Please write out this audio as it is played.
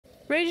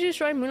Rage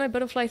Destroy Moonlight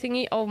Butterfly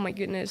thingy. Oh my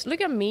goodness.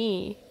 Look at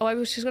me. Oh, I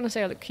was just gonna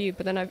say I look cute,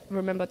 but then I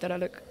remembered that I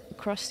look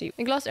crusty.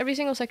 I lost every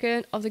single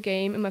second of the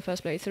game in my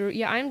first playthrough.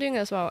 Yeah, I'm doing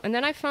that as well. And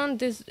then I found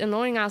this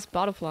annoying ass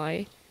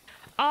butterfly.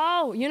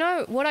 Oh, you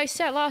know what I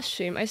said last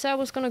stream? I said I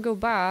was gonna go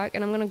back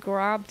and I'm gonna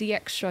grab the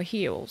extra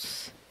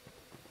heals.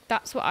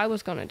 That's what I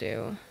was gonna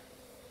do.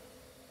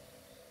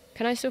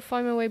 Can I still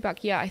find my way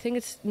back? Yeah, I think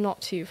it's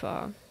not too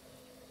far.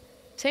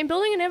 Same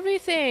building and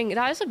everything.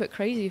 That is a bit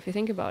crazy if you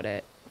think about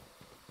it.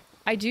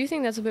 I do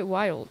think that's a bit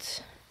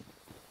wild.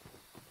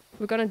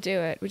 We're gonna do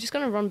it. We're just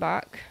gonna run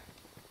back.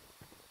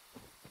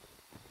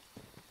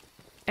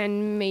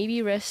 And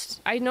maybe rest.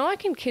 I know I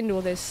can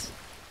kindle this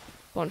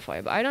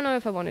bonfire, but I don't know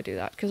if I want to do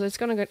that. Because it's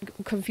gonna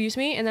confuse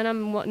me. And then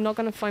I'm not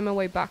gonna find my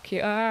way back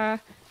here.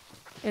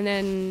 And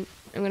then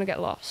I'm gonna get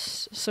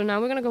lost. So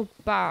now we're gonna go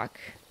back.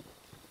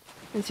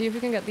 And see if we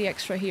can get the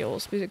extra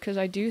heals. Because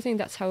I do think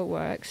that's how it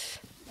works.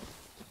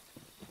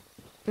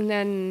 And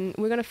then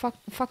we're gonna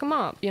fuck them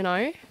up, you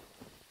know?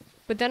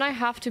 But then I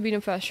have to beat him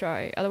first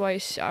try,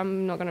 otherwise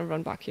I'm not gonna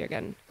run back here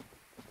again.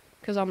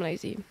 Because I'm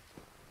lazy.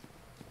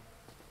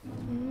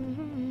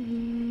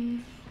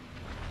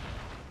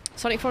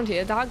 Sonic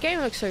Frontier, that game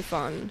looks so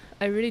fun.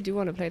 I really do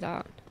want to play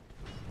that.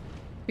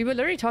 We were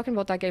literally talking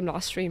about that game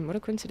last stream, what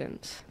a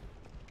coincidence.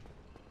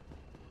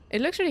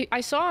 It looks really... I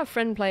saw a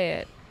friend play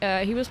it.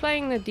 He was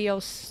playing the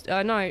DLC...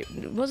 no,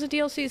 was it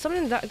DLC?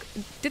 Something that...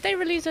 Did they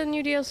release a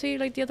new DLC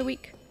like the other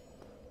week?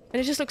 And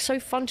it just looks so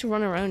fun to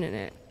run around in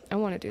it. I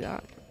want to do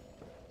that.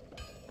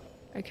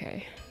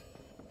 Okay.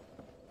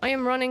 I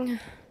am running.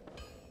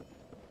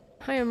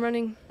 I am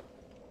running.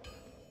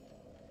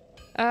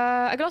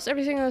 I lost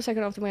every single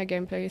second of my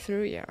gameplay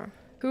through, yeah.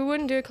 Who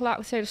wouldn't do a collab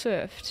with Taylor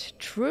Swift?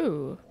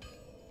 True.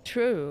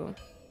 True.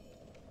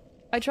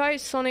 I tried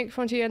Sonic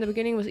Frontier in the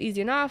beginning, was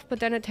easy enough, but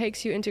then it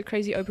takes you into a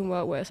crazy open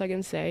world where it's like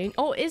insane.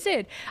 Oh, is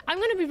it? I'm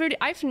gonna be really...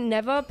 I've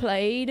never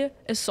played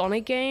a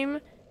Sonic game,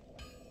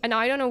 and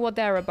I don't know what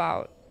they're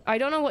about. I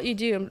don't know what you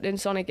do in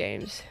Sonic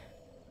games.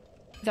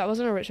 That was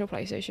an original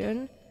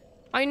PlayStation.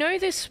 I know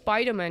there's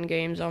Spider-Man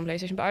games on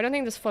PlayStation, but I don't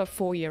think that's for a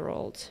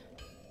 4-year-old.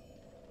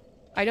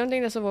 I don't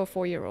think that's for a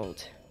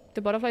 4-year-old.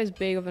 The butterfly is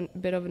big of a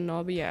bit of a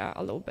knob, yeah,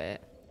 a little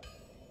bit.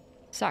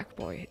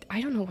 Sackboy. I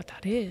don't know what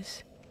that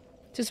is.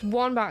 Just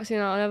one vaccine,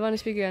 I'll never want to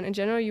speak again. In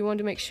general, you want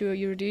to make sure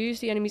you reduce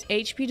the enemy's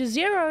HP to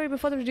 0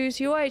 before they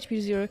reduce your HP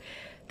to 0.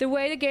 The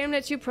way the game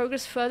lets you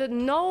progress further,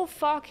 no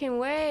fucking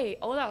way.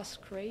 Oh, that's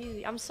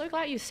crazy. I'm so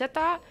glad you said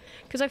that,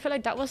 because I feel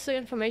like that was the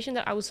information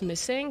that I was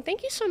missing.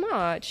 Thank you so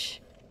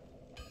much.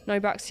 No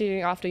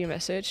backseating after your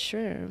message,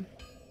 sure.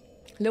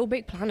 Little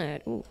Big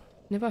Planet. Ooh,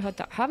 never heard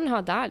that. Haven't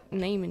heard that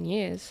name in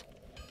years.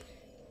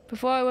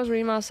 Before I was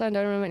remastered, I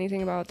don't remember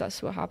anything about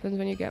that's what happens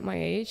when you get my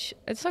age.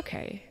 It's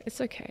okay. It's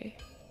okay.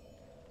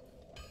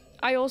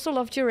 I also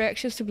loved your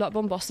reactions to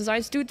Bloodborne boss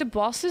designs. Dude, the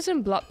bosses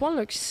in Bloodborne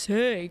look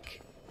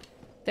sick.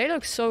 They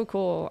look so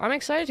cool. I'm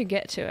excited to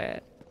get to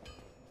it.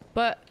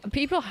 But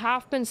people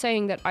have been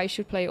saying that I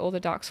should play all the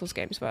Dark Souls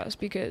games first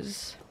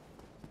because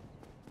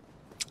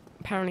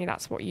apparently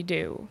that's what you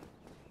do.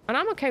 And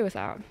I'm okay with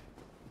that.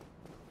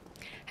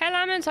 Hey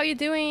Laments, how you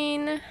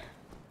doing?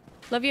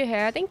 Love your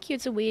hair. Thank you,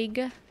 it's a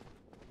wig.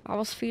 I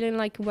was feeling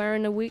like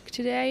wearing a wig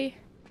today.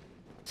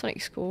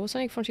 Sonic's cool.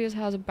 Sonic Frontiers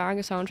has a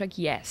banger soundtrack.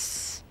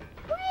 Yes.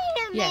 Wait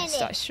a minute. Yes,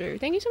 that's true.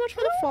 Thank you so much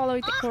for the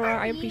follow, Cora.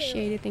 I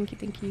appreciate it. Thank you,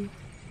 thank you.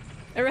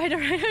 Alright,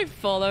 I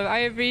follow. I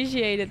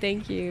appreciate it.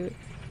 Thank you.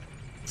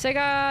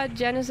 Sega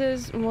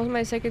Genesis was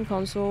my second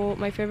console.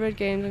 My favorite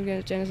game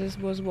on Genesis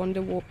was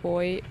Wonder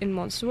Boy in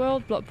Monster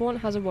World. Bloodborne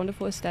has a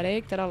wonderful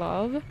aesthetic that I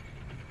love.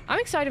 I'm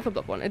excited for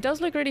Bloodborne. It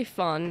does look really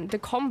fun. The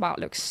combat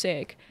looks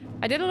sick.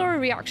 I did a little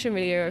reaction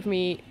video of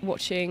me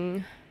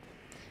watching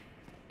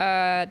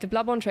the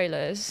Bloodborne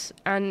trailers,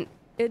 and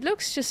it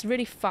looks just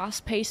really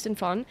fast-paced and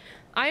fun.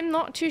 I'm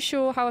not too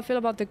sure how I feel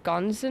about the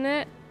guns in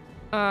it.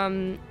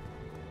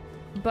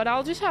 But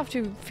I'll just have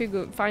to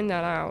find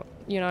that out,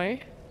 you know?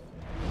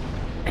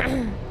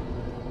 I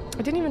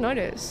didn't even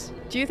notice.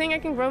 Do you think I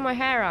can grow my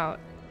hair out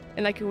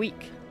in like a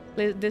week?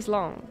 This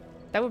long?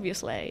 That would be a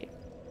slay.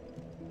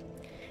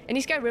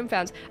 Any Skyrim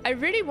fans? I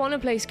really want to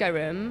play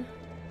Skyrim.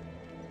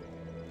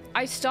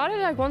 I started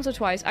like once or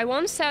twice. I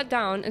once sat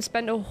down and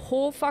spent a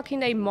whole fucking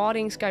day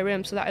modding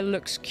Skyrim so that it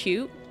looks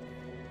cute.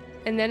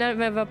 And then I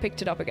never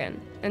picked it up again.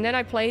 And then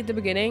I played the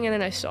beginning and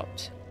then I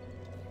stopped.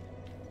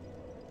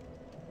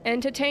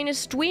 Entertain a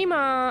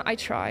streamer! I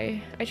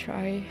try.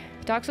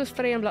 Dark Souls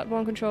 3 and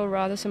Bloodborne control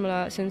rather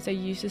similar since they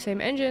use the same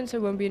engine, so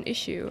it won't be an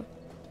issue.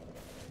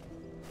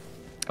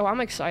 Oh, I'm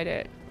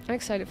excited. I'm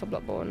excited for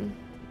Bloodborne.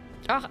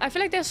 I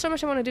feel like there's so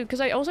much I want to do, because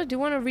I also do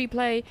want to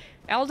replay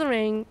Elden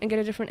Ring and get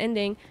a different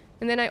ending.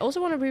 And then I also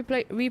want to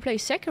replay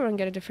Sekiro and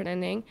get a different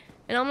ending.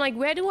 And I'm like,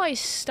 where do I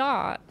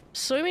start?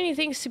 So many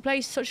things to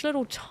play, such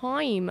little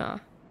time.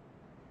 A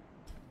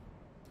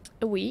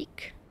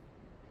week?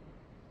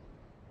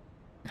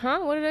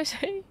 Huh? What did I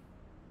say?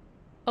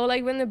 Oh,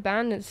 like when the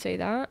bandits say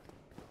that?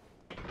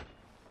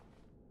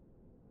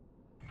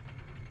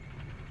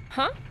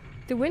 Huh?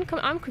 The wind come-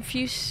 I'm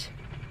confused.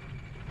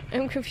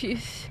 I'm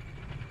confused.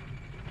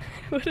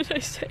 What did I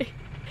say?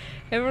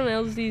 Everyone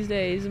else these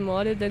days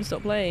modded then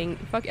stopped playing.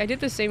 Fuck, I did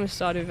the same with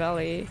Stardew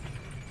Valley.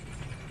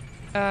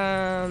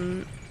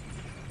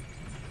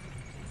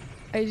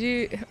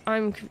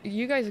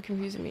 You guys are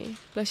confusing me.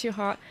 Bless your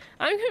heart.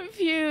 I'm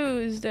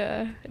confused.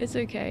 It's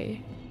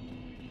okay.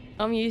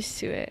 I'm used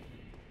to it.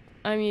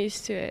 I'm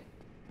used to it.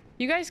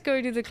 You guys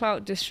go to the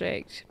Cloud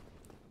District.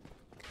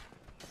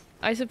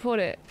 I support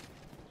it.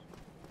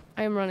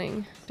 I'm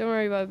running. Don't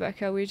worry about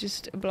Becca. We're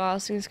just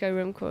blasting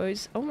Skyrim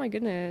quotes. Oh my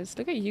goodness.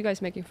 Look at you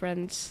guys making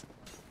friends.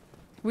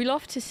 We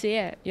love to see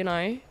it, you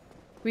know?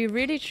 We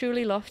really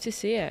truly love to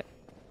see it.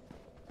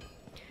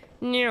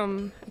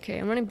 Nyum. Okay,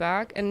 I'm running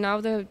back, and now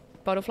the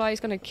butterfly is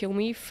gonna kill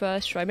me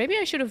first try. Maybe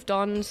I should have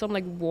done some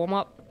like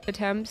warm-up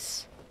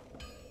attempts,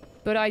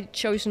 but I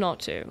chose not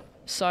to.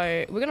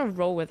 So we're gonna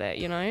roll with it,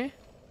 you know?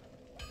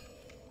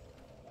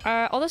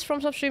 All this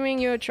FromSoft streaming,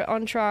 you're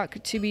on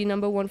track to be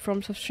 #1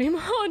 FromSoft streamer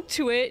on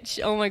Twitch.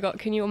 Oh my god,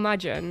 can you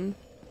imagine?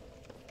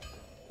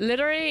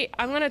 Literally,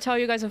 I'm gonna tell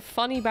you guys a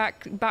funny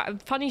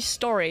funny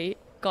story,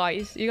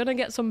 guys. You're gonna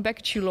get some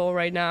Pikachu lore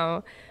right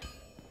now.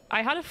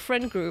 I had a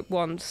friend group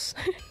once.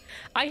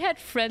 I had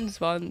friends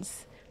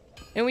once.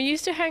 And we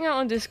used to hang out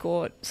on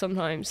Discord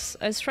sometimes,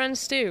 as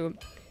friends do.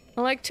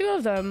 And like 2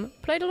 of them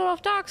played a lot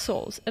of Dark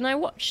Souls. And I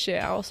watched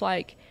it. I was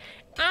like,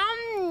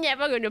 I'm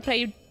never gonna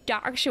play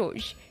Dark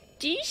Souls.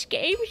 These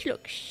games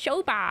look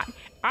so bad.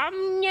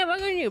 I'm never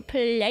gonna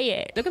play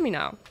it. Look at me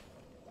now.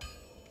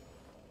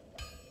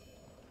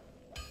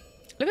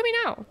 Look at me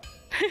now.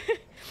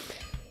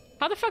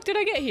 How the fuck did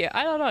I get here?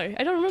 I don't know.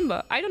 I don't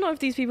remember. I don't know if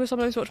these people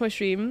sometimes watch my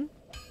stream.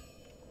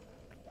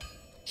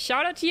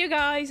 Shout out to you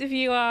guys if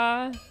you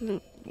are.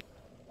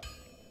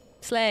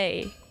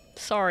 Slay.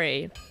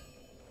 Sorry.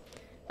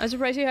 I'm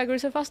surprised you grew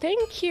so fast.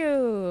 Thank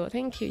you.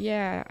 Thank you.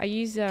 Yeah. I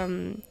use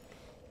oh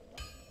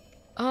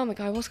my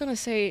god, I was gonna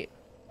say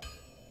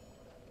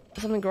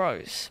something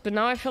gross, but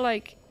now I feel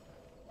like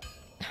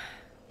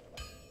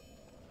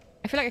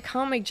I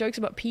can't make jokes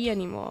about pee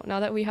anymore now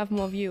that we have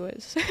more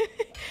viewers.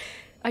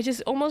 I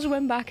just almost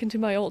went back into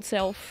my old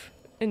self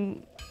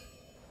and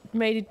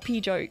made a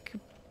pee joke.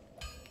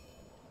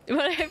 But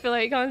I feel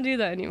like I can't do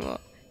that anymore.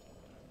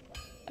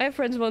 I have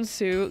friends once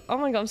too. Oh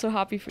my god, I'm so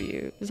happy for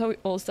you. This is how we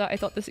all start. I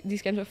thought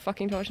these games were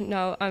fucking torture.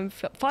 Now I'm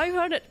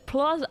 500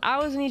 plus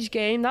hours in each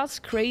game. That's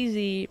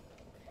crazy.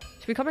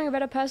 It's becoming a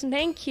better person.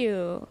 Thank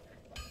you.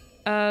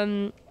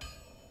 Dawn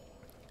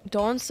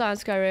Star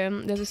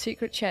Skyrim. There's a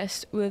secret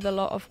chest with a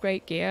lot of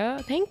great gear.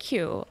 Thank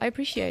you. I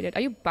appreciate it.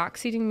 Are you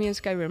backseating me in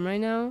Skyrim right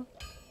now?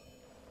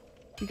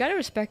 You gotta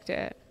respect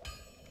it.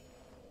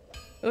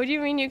 What do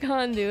you mean you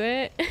can't do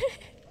it?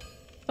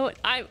 Oh,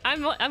 I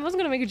wasn't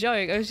gonna make a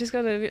joke. I was just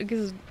gonna,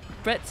 because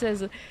Brett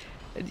says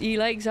he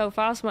likes how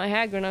fast my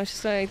hair grew, and I was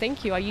just saying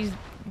thank you. I used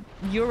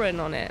urine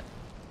on it.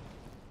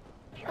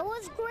 It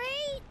was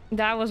great.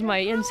 That was my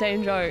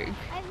insane joke.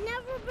 I've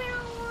never been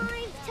on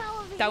live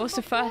television. That was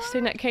the first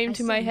thing that came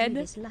to my head.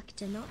 This luck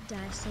to not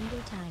die a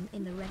single time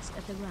in the rest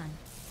of the run.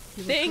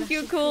 Thank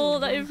you,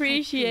 Cool. I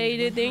appreciate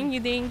it. Thank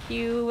you, thank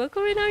you.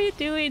 Welcome in. How you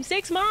doing?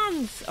 6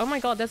 months. Oh my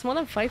god, that's more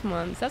than 5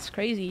 months. That's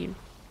crazy.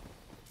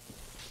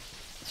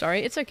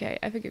 Sorry, it's okay.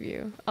 I forgive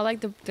you. I like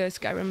the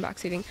Skyrim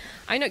backseating.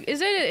 I know.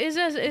 Is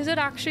it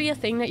actually a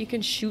thing that you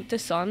can shoot the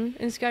sun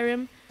in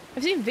Skyrim?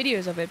 I've seen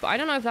videos of it, but I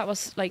don't know if that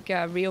was like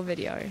a real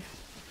video.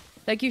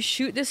 Like you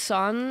shoot the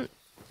sun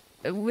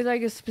with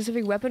like a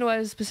specific weapon or at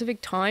a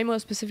specific time or a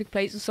specific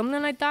place or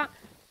something like that.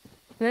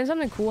 And then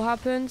something cool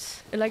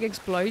happens. It like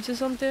explodes or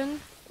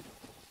something.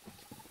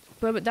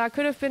 But that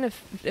could have been a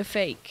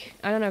fake.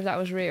 I don't know if that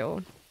was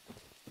real.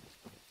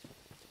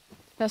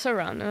 That's so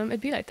random.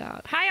 It'd be like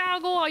that. Hi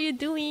Argo, how you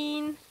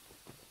doing?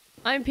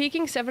 I'm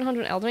peaking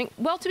 700 Elden Ring.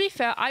 Well, to be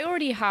fair, I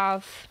already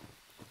have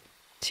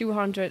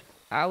 200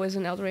 hours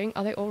in Elden Ring.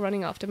 Are they all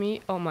running after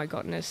me? Oh my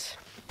goodness.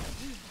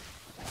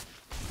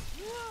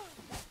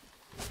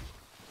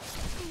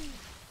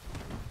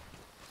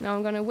 Now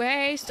I'm gonna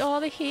waste all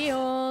the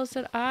heals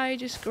that I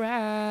just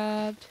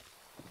grabbed.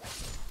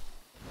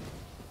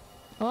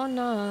 Oh,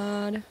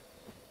 Nod.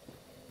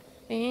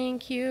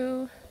 Thank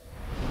you.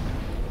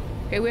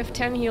 Okay, we have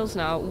 10 heals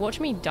now. Watch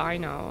me die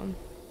now.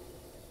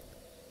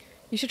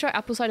 You should try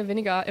apple cider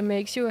vinegar. It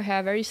makes your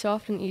hair very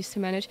soft and easy to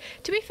manage.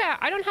 To be fair,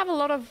 I don't have a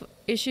lot of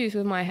issues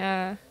with my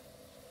hair.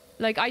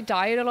 Like, I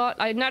dye it a lot.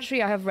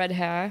 Naturally, I have red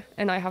hair,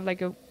 and I have,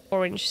 like, a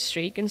orange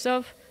streak and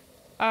stuff.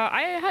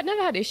 I had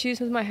never had issues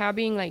with my hair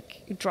being,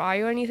 like, dry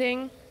or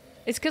anything.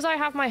 It's because I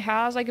have my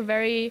hair as, like, a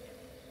very...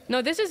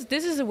 No, this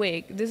is a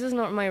wig. This is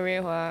not my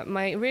real hair.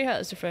 My real hair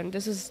is different.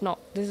 This is not...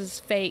 This is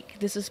fake.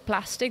 This is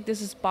plastic.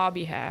 This is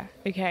Barbie hair,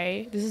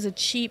 okay? This is a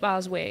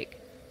cheap-ass wig.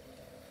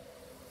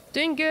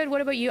 Doing good.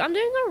 What about you? I'm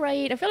doing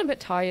alright. I feel a bit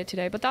tired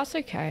today, but that's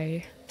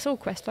okay. It's all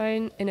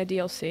questline in a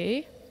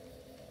DLC.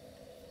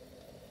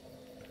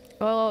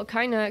 Well,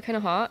 kinda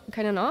hot.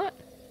 Kinda not.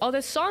 Oh,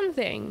 the sun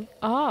thing.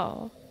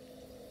 Oh.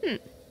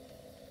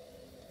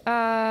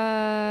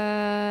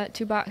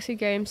 2 backseat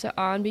games that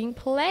aren't being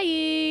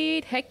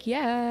played. Heck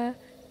yeah.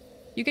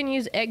 You can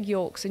use egg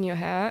yolks in your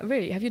hair.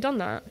 Really? Have you done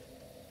that?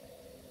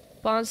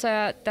 Barnes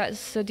said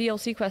that's a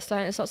DLC quest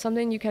line. It's not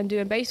something you can do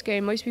in base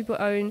game. Most people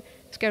own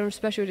Skyrim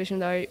Special Edition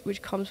though,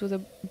 which comes with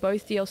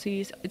both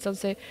DLCs. It's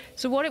unsafe.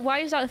 So what? Why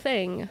is that a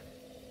thing?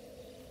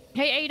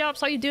 Hey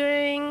A-Dubs, how you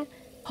doing?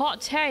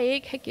 Hot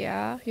take. Heck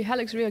yeah. Your hair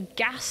looks real.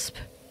 Gasp.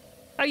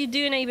 How you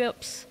doing,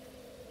 A-Bips?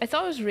 I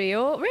thought it was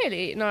real.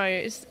 Really? No,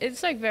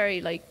 it's like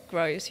very like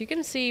gross. You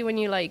can see when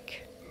you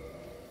like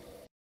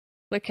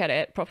look at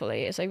it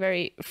properly. It's like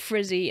very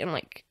frizzy and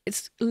like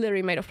it's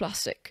literally made of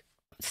plastic.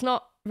 It's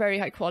not very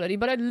high quality,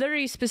 but I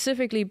literally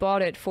specifically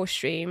bought it for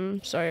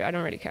stream, so I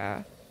don't really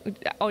care.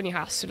 It only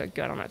has to look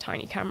good on a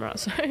tiny camera,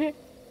 so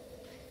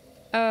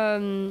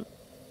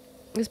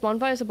this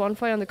bonfire is a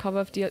bonfire on the cover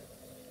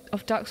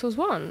of Dark Souls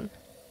 1.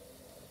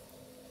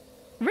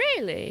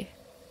 Really?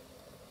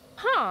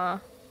 Huh.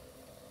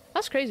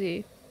 That's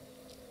crazy.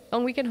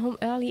 On weekend home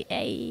early,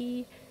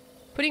 A.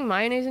 Putting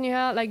mayonnaise in your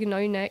hair? Like, no,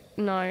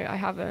 I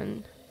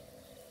haven't.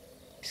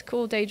 It's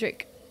cool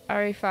Daedric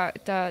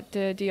artifact that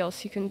the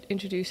DLC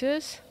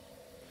introduces.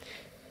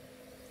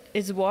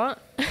 Is what?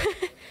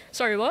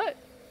 Sorry, what?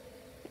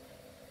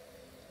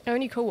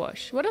 Only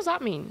co-wash. What does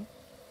that mean?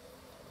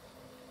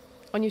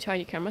 On your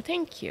tiny camera.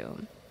 Thank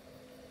you.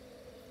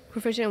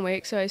 Proficient in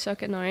wigs, so I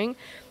suck at knowing.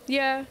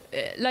 Yeah,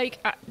 like,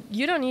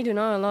 you don't need to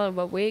know a lot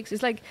about wigs.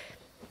 It's like,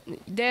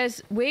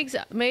 there's wigs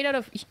made out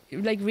of,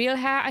 like, real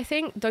hair, I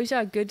think. Those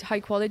are good,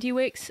 high-quality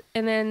wigs.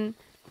 And then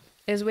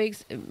there's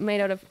wigs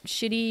made out of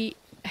shitty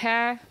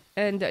hair.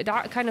 And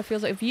that kind of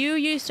feels like, if you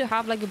used to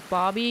have, like, a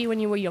Barbie when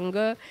you were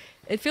younger,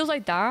 it feels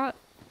like that,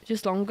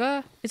 just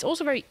longer. It's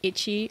also very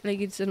itchy. Like,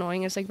 it's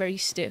annoying. It's, like, very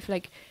stiff.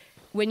 Like,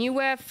 when you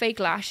wear fake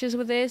lashes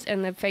with this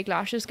and the fake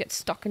lashes get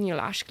stuck in your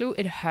lash glue,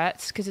 it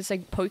hurts because it's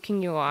like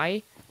poking your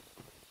eye.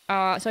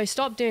 So I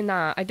stopped doing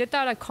that. I did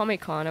that at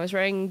Comic-Con. I was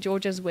wearing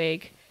Georgia's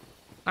wig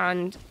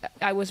and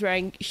I was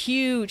wearing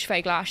huge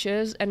fake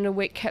lashes and the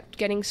wig kept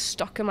getting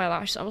stuck in my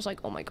lash. So I was like,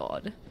 oh my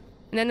god.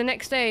 And then the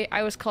next day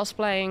I was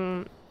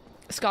cosplaying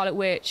Scarlet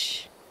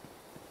Witch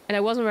and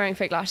I wasn't wearing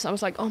fake lashes. I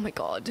was like, oh my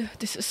god,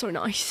 this is so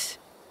nice.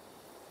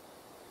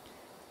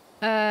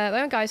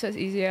 Well, guys, so it's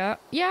easier.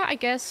 Yeah, I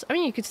guess. I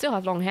mean, you could still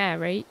have long hair,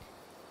 right?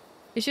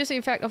 It's just the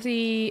effect of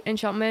the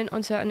enchantment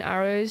on certain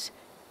arrows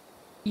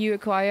you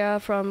acquire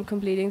from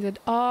completing the...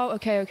 Oh,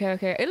 okay.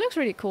 It looks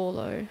really cool,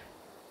 though.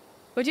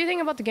 What do you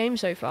think about the game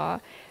so far?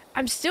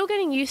 I'm still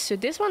getting used to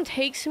it. This one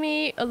takes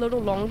me a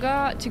little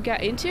longer to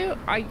get into.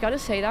 I gotta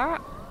say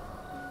that.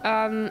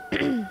 I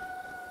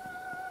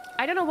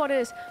don't know what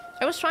it is.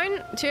 I was trying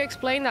to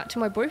explain that to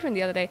my boyfriend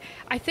the other day.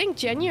 I think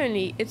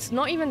genuinely, it's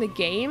not even the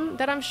game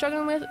that I'm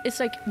struggling with. It's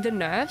like the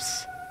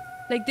nerves.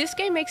 Like this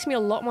game makes me a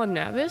lot more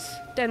nervous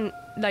than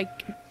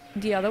like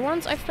the other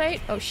ones I've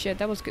played. Oh shit,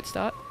 that was a good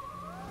start.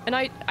 And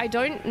I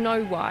don't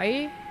know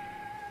why.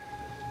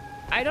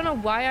 I don't know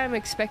why I'm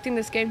expecting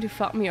this game to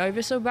fuck me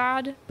over so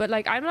bad. But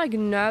like I'm like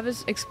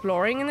nervous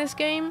exploring in this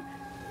game.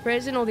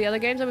 Whereas in all the other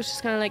games I was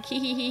just kind of like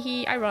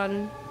hee, I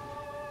run.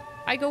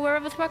 I go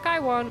wherever the fuck I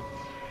want.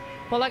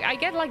 Well, like, I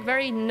get, like,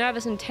 very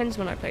nervous and tense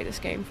when I play this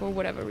game, for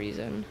whatever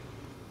reason.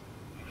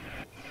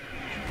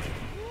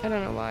 I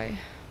don't know why.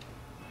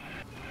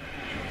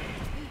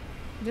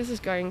 This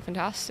is going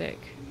fantastic.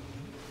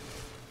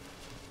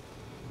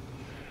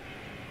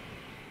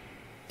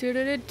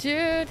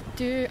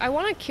 I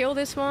want to kill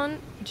this one,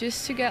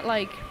 just to get,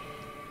 like,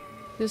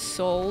 the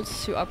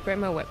souls to upgrade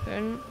my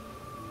weapon.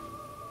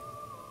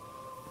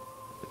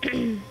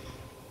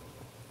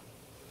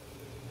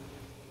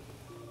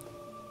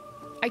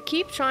 I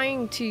keep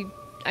trying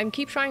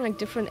like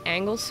different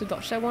angles to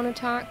dodge that one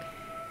attack,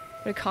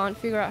 but I can't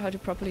figure out how to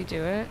properly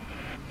do it.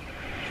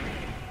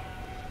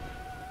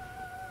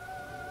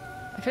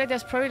 I feel like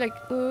there's probably like,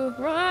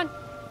 run,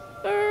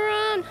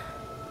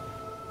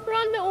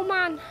 little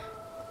man,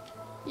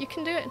 you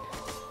can do it.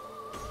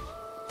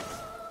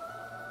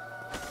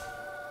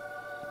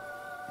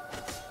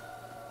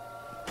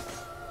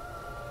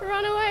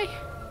 Run away.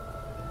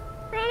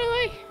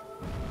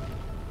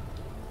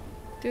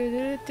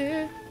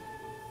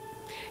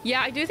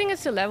 Yeah, I do think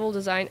it's the level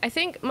design. I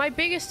think my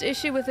biggest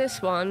issue with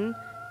this one,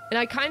 and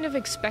I kind of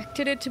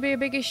expected it to be a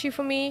big issue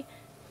for me,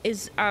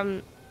 is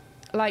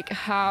like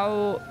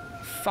how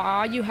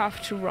far you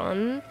have to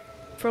run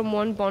from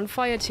one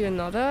bonfire to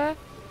another,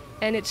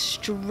 and it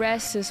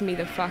stresses me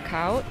the fuck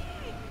out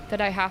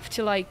that I have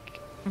to like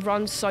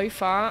run so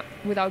far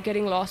without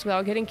getting lost,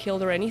 without getting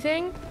killed or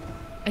anything.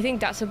 I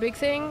think that's a big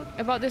thing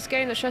about this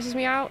game that stresses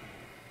me out,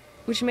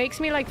 which makes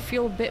me like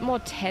feel a bit more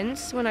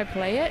tense when I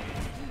play it.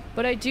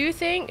 But I do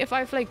think if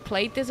I've like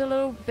played this a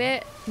little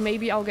bit,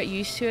 maybe I'll get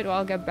used to it or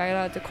I'll get better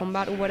at the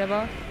combat or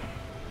whatever.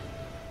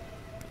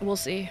 We'll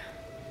see.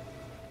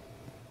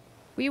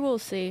 We will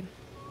see.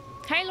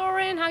 Hey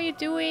Lauren, how you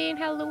doing?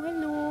 Hello,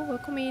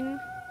 welcome in.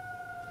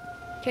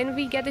 Can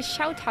we get a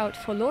shout out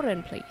for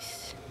Lauren,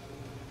 please?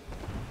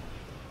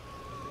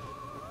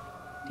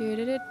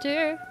 Dude,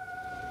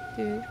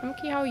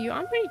 Monkey, how are you?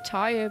 I'm pretty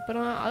tired, but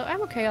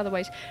I'm okay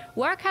otherwise.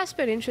 Work has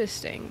been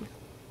interesting.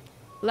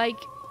 Like,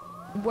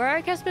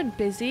 work has been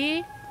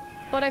busy,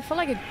 but I feel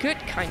like a good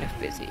kind of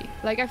busy.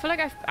 Like, I feel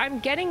like I'm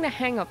getting the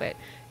hang of it.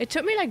 It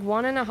took me like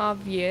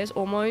 1.5 years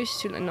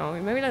almost to, no,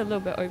 maybe like a little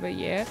bit over a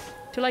year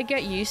to like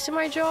get used to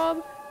my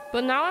job.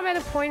 But now I'm at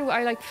a point where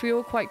I like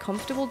feel quite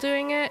comfortable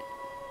doing it.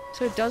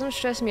 So it doesn't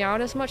stress me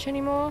out as much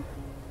anymore.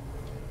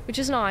 Which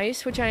is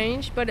nice for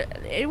change, but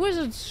it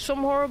was some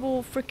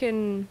horrible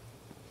freaking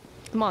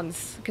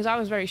month. Because I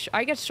was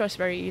I get stressed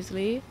very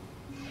easily.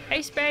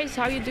 Hey Space,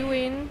 how you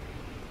doing?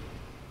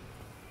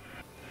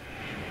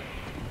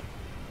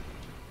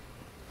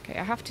 Okay,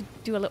 I have to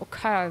do a little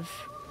curve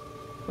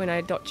when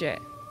I dodge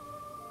it.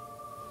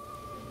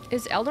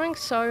 Is Elden Ring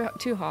so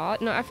too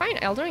hard? No, I find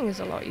Elden Ring is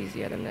a lot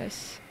easier than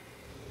this.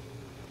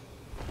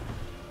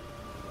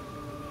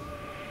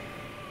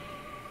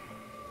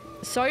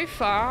 So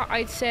far,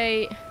 I'd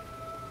say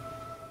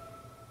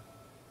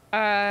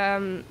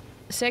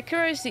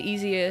Sekiro is the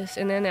easiest,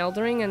 and then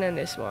Elden Ring, and then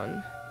this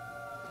one.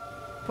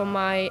 From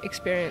my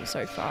experience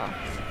so far.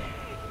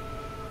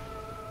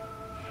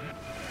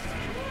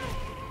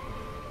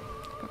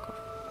 Fuck off.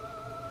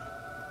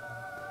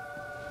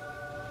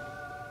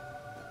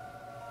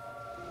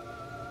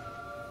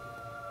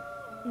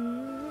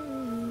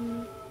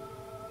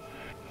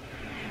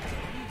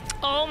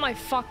 Oh my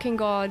fucking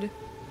god.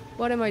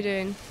 What am I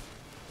doing?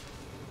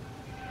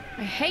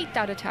 I hate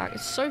that attack.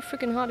 It's so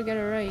freaking hard to get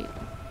it right.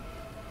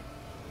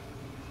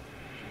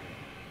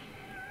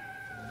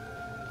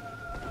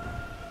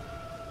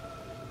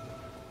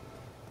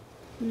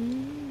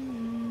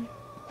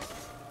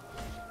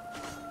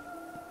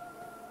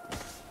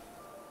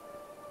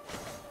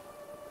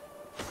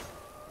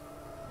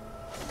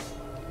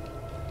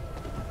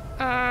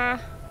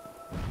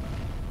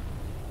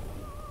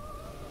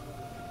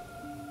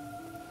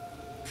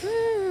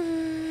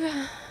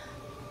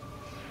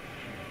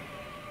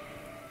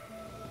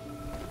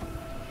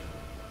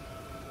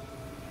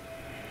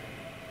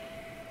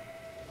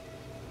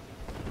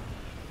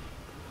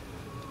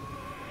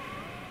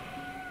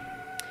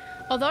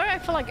 Although I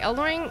feel like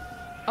Elden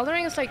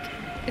Ring is like,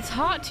 it's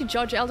hard to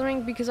judge Elden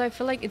Ring because I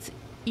feel like it's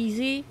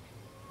easy.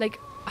 Like,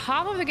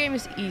 half of the game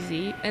is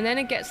easy, and then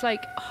it gets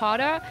like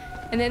harder,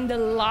 and then the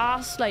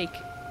last like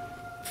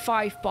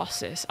 5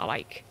 bosses are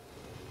like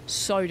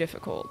so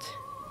difficult.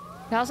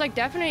 There's like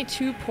definitely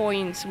 2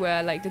 points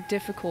where like the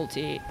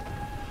difficulty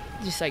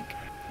just like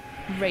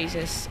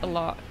raises a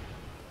lot.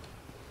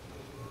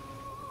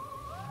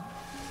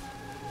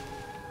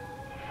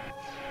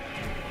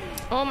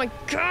 Oh my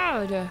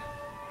god!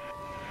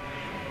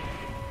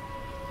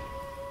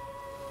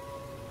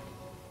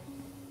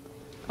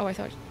 Oh, I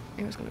thought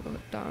he was gonna go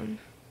down.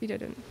 He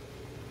didn't.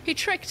 He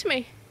tricked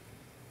me!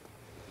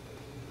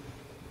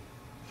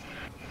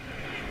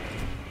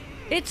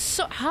 It's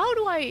so... How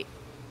do I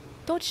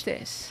dodge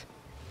this?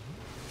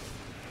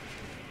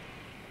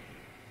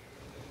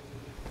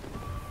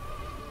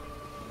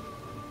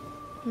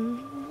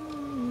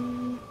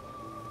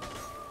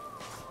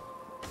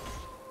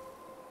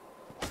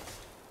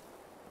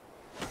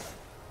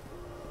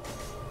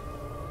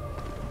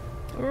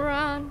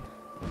 Run!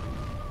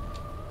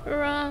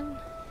 Run!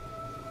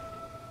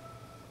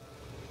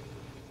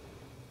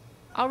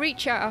 I'll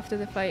reach out after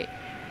the fight.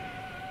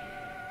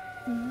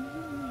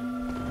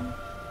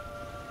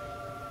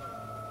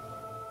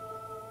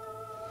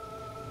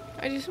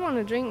 I just want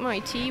to drink my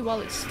tea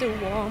while it's still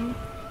warm,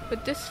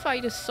 but this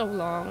fight is so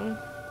long.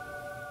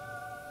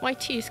 My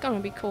tea is gonna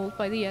be cold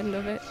by the end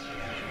of it.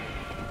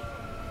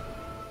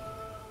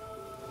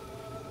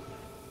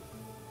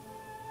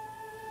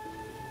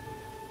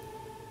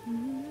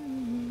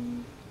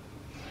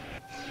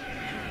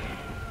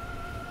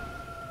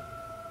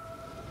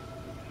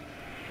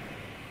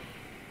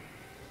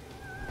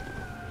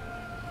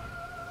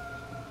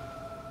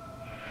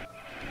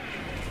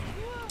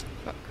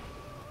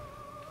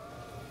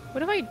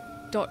 What if I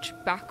dodge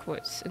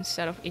backwards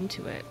instead of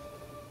into it?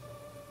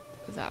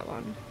 With that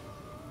one.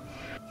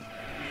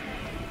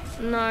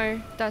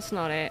 No, that's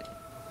not it.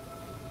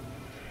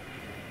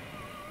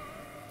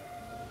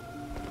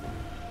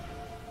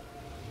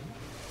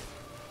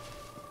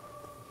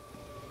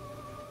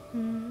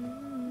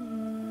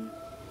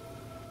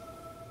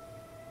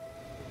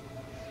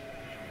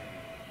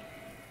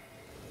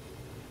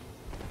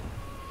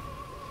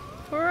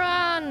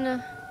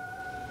 Run!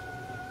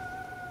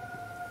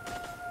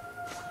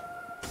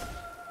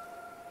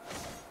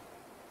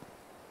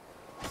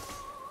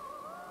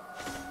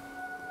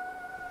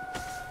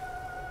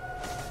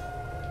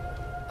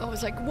 Oh, it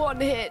was like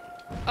 1 hit.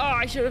 Oh,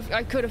 I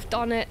could have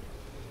done it.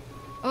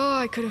 Oh,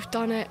 I could have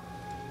done it.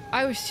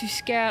 I was too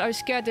scared. I was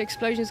scared the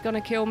explosion's gonna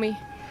kill me.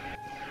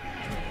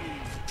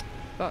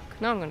 Fuck,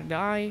 now I'm gonna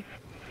die.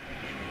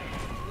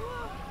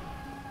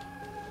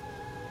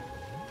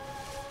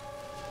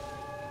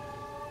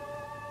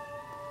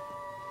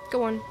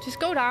 Go on, just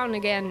go down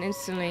again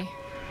instantly.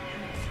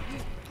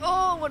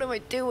 Oh, what am I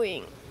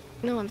doing?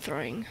 No, I'm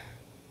throwing.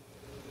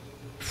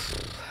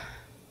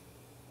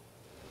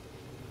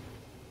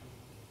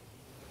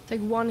 It's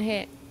like 1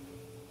 hit.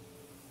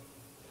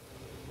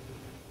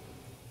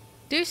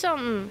 Do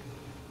something.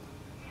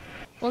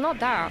 Well, not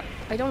that.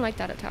 I don't like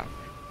that attack.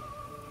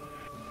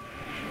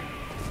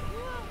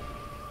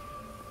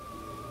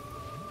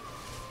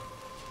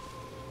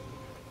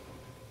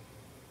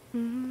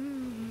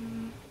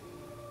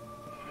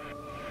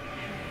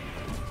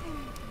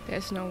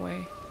 There's no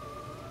way.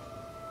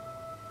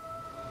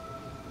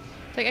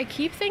 Like, I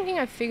keep thinking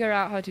I figure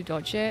out how to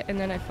dodge it, and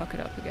then I fuck it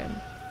up again.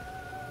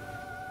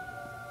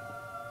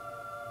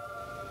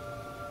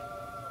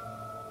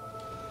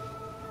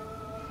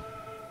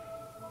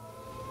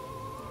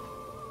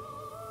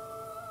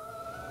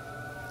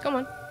 Come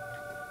on.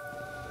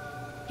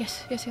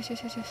 Yes, yes, yes,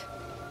 yes, yes, yes.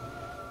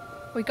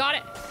 We got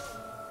it!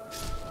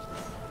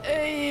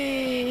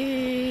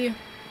 Hey!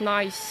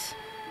 Nice.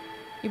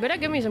 You better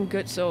give me some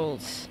good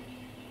souls.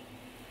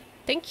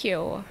 Thank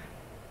you.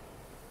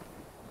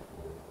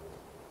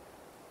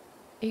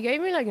 He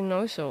gave me like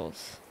no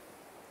souls.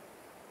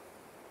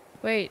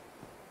 Wait.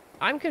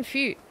 I'm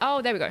confused.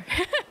 Oh, there we go.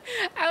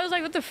 I was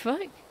like, what the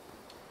fuck?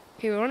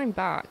 Okay, we're running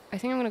back. I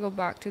think I'm gonna go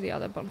back to the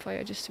other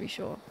bonfire just to be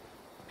sure.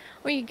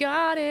 We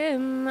got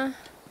him.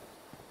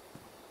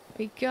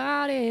 We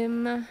got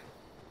him.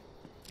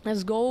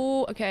 Let's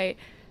go. Okay.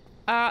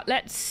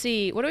 Let's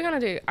see. What are we gonna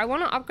do? I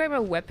want to upgrade my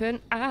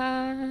weapon.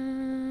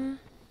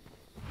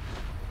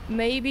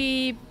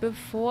 Maybe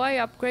before I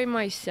upgrade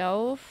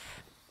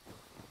myself.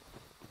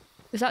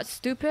 Is that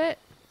stupid?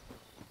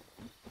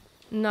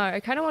 No, I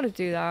kind of want to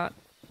do that.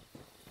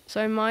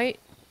 So I might...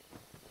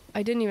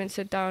 I didn't even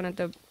sit down at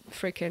the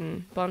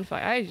freaking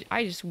bonfire.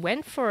 I just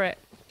went for it.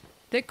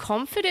 The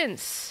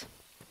confidence.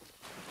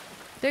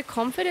 The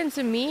confidence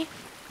in me.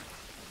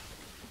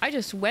 I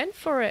just went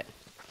for it.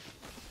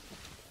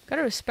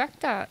 Gotta respect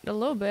that a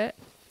little bit.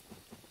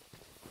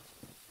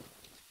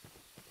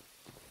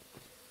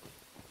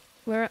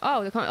 Where?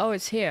 Oh, oh,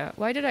 it's here.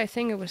 Why did I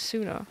think it was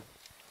sooner?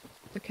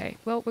 Okay,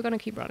 well, we're gonna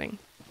keep running.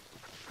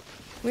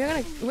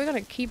 We're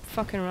gonna keep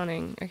fucking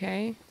running,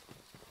 okay?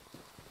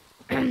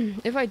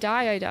 If I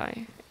die, I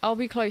die. I'll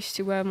be close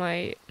to where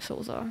my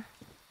souls are.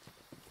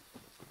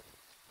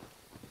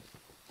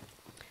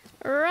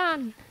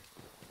 Run!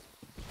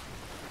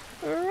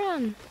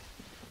 Run!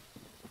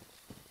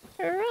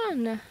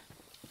 Run!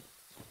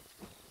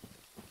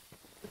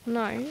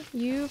 No,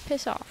 you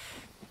piss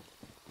off.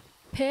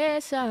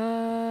 Piss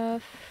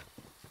off.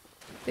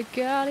 The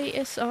girlie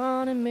is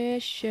on a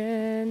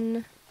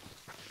mission.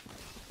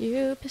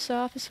 You piss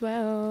off as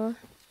well.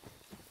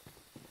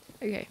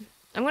 Okay,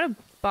 I'm gonna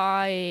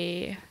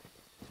buy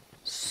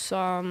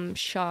some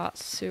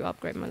shots to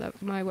upgrade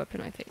my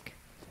weapon, I think.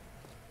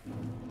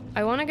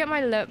 I want to get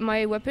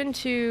my weapon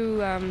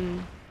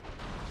to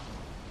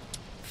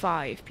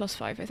 5 +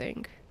 5, I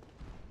think.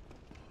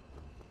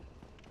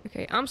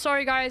 Okay, I'm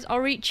sorry guys, I'll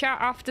read chat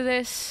after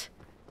this.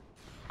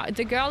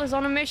 The girl is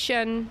on a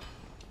mission.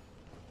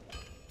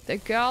 The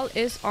girl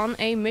is on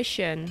a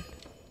mission.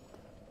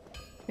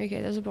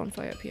 Okay, there's a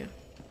bonfire up here.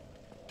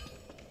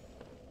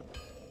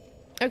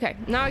 Okay,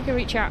 now I can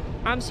read chat.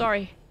 I'm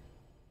sorry.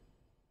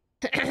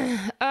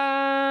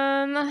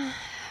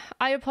 I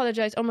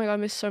apologize. Oh my god, I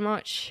missed so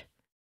much.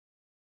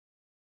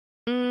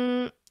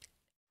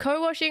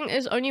 Co-washing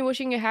is only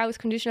washing your hair with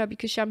conditioner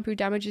because shampoo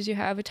damages your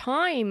hair over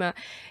time.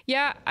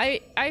 Yeah,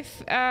 I've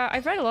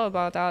read a lot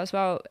about that as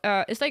well.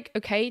 It's like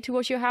okay to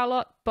wash your hair a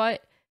lot,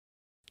 but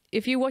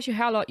if you wash your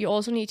hair a lot, you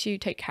also need to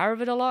take care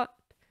of it a lot.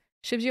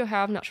 Ships your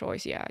hair of natural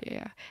oils. Yeah.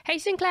 Hey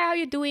Sinclair, how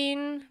you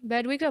doing?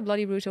 Bad weeks are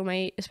bloody brutal,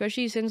 mate.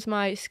 Especially since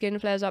my skin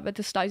flares up at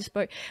the slightest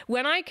point.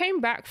 When I came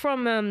back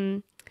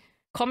from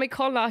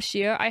Comic-Con last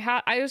year,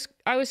 I was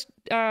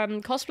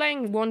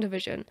cosplaying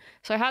WandaVision.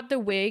 So I had the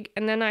wig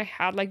and then I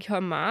had like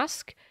her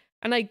mask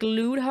and I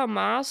glued her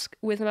mask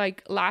with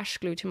like lash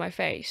glue to my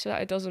face so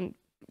that it doesn't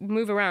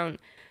move around.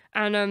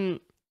 And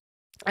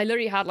I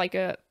literally had like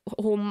a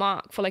whole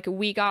mark for like a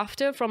week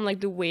after from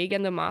like the wig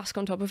and the mask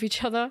on top of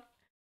each other.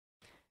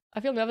 I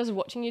feel nervous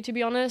watching you, to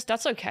be honest.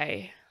 That's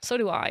okay. So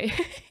do I.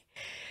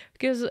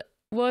 Because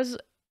was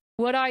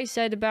what I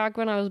said back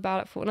when I was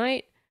bad at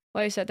Fortnite,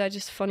 why I said that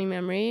just a funny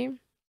memory.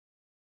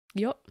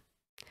 Yup.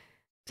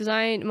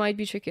 Design might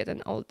be trickier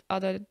than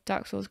other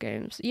Dark Souls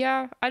games.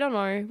 Yeah, I don't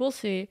know. We'll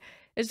see.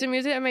 It's the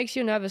music that makes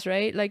you nervous,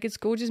 right? Like, it's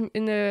gorgeous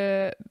in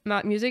the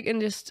music in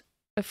just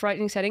a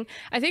frightening setting.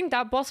 I think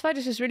that boss fight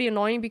is just really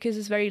annoying because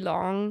it's very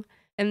long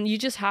and you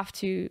just have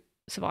to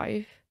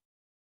survive.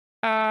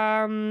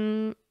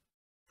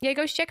 Yeah,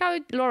 go check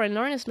out Lauren.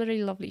 Lauren is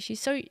literally lovely. She's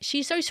so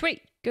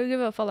sweet. Go give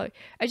her a follow.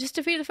 I just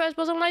defeated the first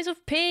boss on Lies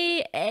of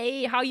P.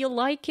 Hey, how you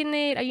liking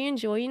it? Are you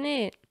enjoying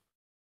it?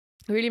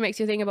 It really makes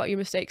you think about your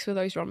mistakes with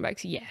those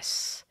runbacks.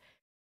 Yes.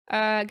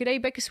 Good day,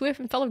 Becca Swift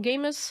and fellow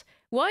gamers.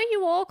 Why are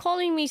you all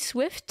calling me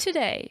Swift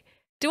today?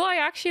 Do I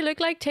actually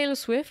look like Taylor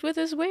Swift with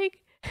this wig?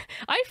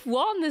 I've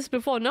worn this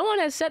before. No one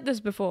has said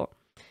this before.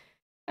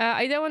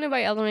 I don't want to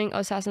buy Elden Ring or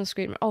Assassin's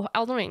Creed. Oh,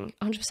 Elden Ring,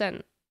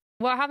 100%.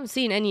 Well, I haven't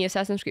seen any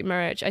Assassin's Creed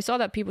Mirage. I saw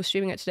that people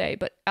streaming it today,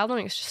 but Elden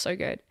Ring is just so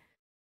good.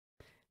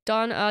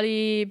 Done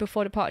early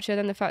before departure,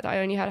 then the fact that I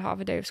only had half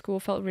a day of school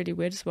felt really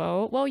weird as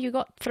well. Well, you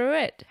got through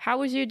it. How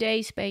was your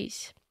day,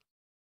 Space?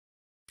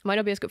 Might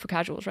not be as good for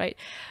casuals, right?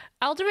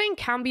 Elden Ring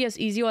can be as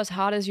easy or as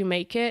hard as you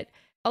make it.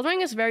 Elden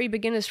Ring is very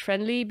beginners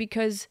friendly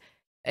because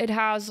it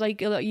has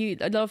like a lot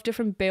of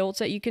different builds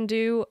that you can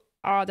do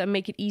that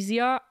make it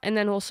easier. And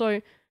then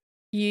also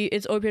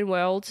it's open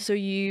world, so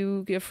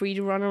you're free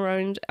to run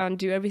around and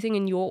do everything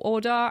in your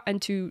order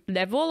and to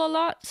level a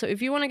lot. So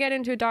if you want to get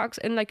into a dark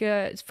in like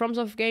a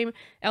FromSoft game,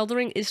 Elden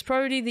Ring is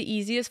probably the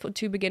easiest for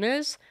 2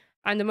 beginners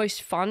and the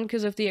most fun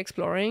because of the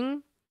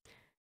exploring.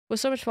 It was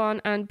so much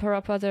fun. And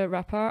Parappa the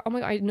Rapper, oh my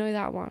god, I know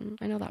that one.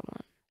 I know that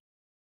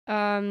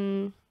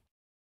one.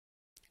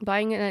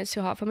 Buying it and it's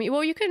too hard for me.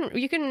 Well, you can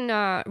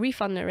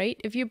refund it,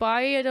 right? If you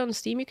buy it on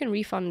Steam, you can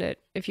refund it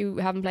if you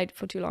haven't played it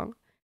for too long.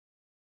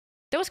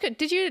 That was good.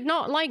 Did you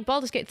not like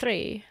Baldur's Gate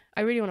 3?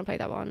 I really want to play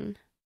that one.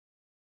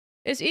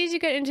 It's easy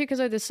to get into because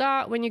of the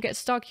start. When you get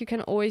stuck, you can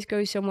always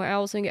go somewhere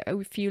else and get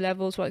a few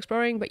levels while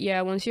exploring. But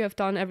yeah, once you have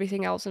done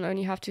everything else and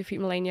only have to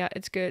defeat Malenia,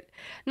 it's good.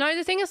 No,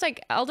 the thing is,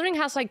 like, Elden Ring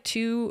has like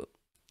 2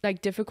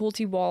 like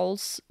difficulty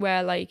walls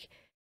where like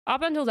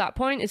up until that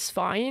point it's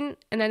fine,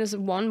 and then there's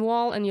 1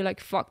 wall and you're like,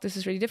 fuck, this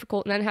is really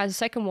difficult, and then it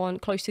has a 2nd one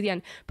close to the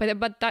end.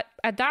 But that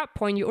at that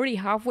point you're already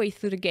halfway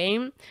through the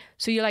game,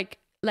 so you're like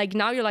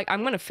now you're like,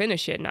 I'm gonna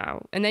finish it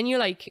now, and then you're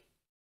like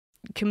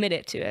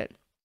committed to it.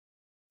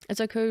 It's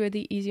okay with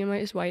the easier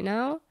mode is white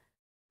now.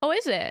 Oh,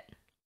 is it?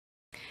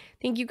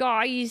 Thank you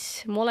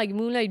guys. More like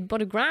Moonlight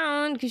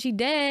Battleground because she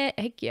did.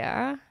 Heck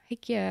yeah.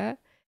 Heck yeah.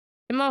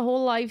 In my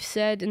whole life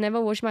said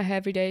never wash my hair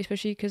every day,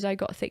 especially because I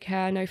got thick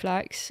hair, no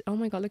flax. Oh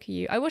my god, look at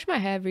you. I wash my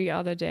hair every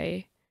other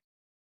day.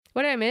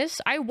 What did I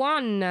miss? I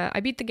won. I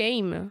beat the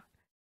game.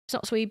 It's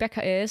not sweet.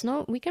 Becca is.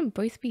 No, we can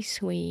both be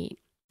sweet.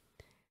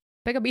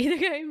 Becca beat the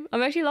game.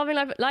 I'm actually loving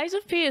Life. Lies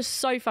of P is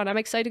so fun. I'm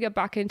excited to get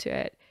back into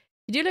it.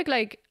 You do look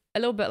like a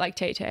little bit like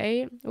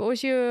Tay-Tay. What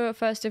was your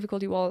first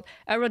difficulty wall?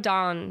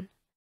 Radahn.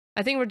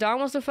 I think Radahn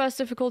was the first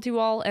difficulty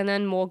wall, and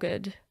then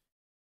Morgard.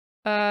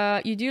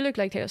 You do look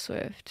like Taylor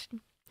Swift.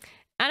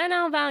 I don't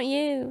know about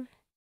you,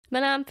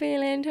 but I'm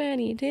feeling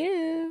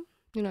 22.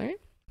 You know?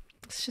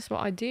 It's just what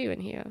I do in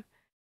here.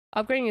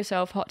 Upgrading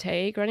yourself, hot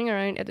take. Running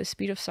around at the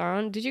speed of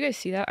sound. Did you guys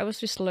see that? I was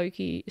just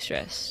low-key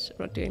stressed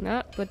about doing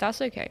that, but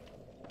that's okay.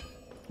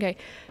 Okay,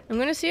 I'm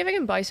gonna see if I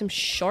can buy some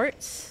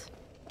shorts.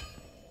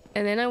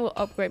 And then I will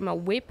upgrade my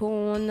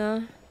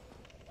weapon.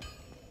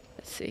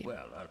 Let's see.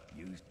 Well,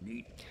 used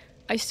neat.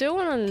 I still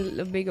want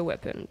a bigger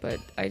weapon, but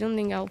I don't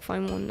think I'll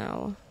find one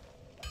now.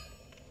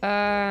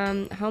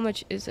 How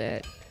much is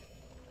it?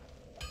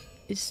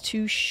 It's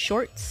 2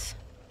 shorts.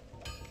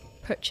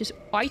 Purchase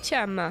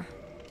item.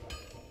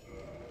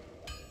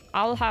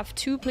 I'll have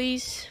 2,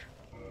 please.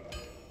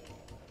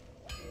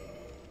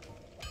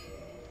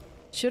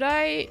 Should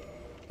I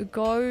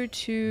go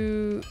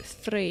to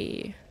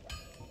 3?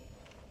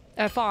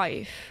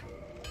 5.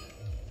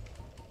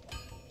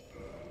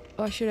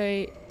 Or should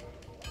I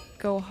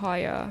go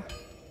higher?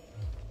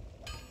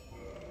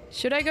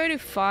 Should I go to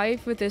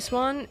 5 with this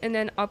one and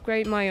then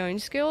upgrade my own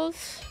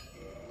skills?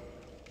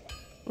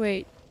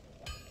 Wait.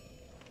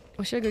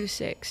 Or should I go to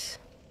 6?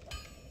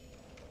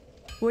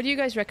 What do you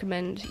guys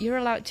recommend? You're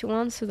allowed to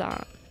answer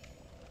that.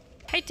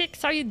 Hey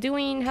Tix, how you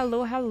doing?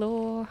 Hello,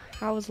 hello.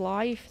 How's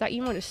life? That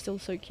emote is still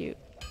so cute.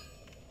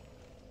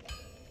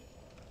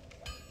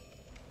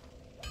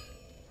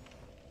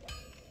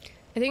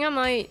 I think I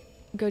might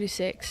go to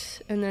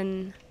 6 and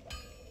then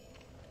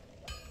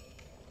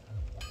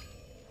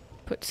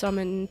put some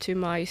into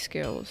my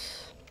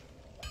skills.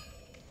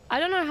 I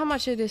don't know how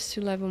much it is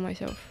to level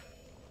myself.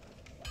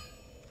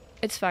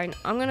 It's fine.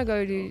 I'm gonna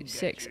go to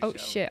 6. Oh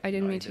shit, I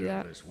didn't mean to do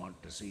that.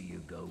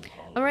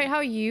 Alright, how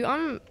are you?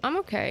 I'm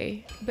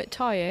okay. A bit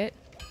tired.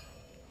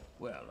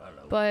 Well,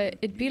 hello. But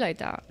it'd be like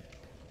that.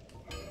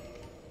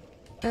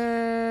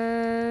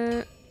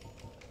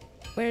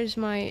 Where's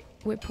my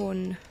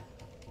weapon?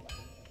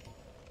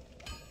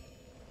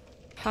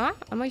 Huh?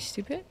 Am I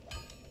stupid?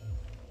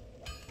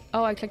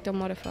 Oh, I clicked on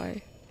modify.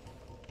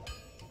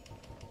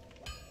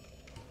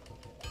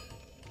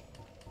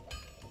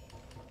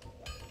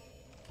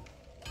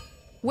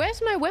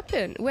 Where's my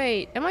weapon?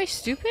 Wait, am I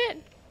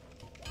stupid?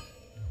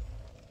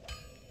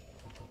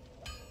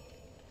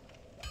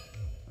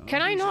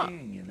 Can I not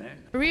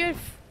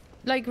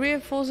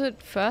reinforce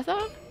it further?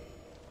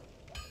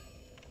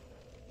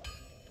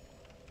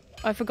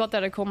 I forgot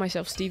that I called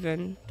myself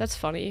Steven. That's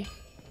funny.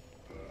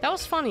 That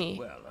was funny.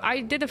 Well,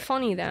 I did a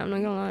funny there, I'm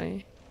not gonna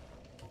lie.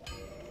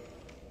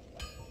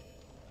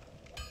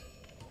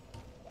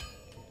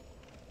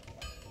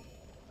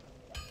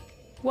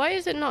 Why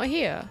is it not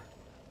here?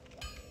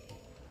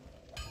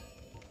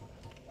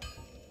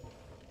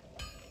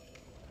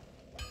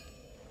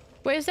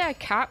 Wait, is there a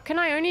cap? Can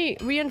I only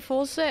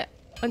reinforce it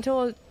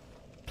until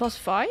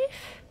 +5?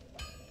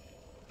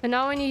 And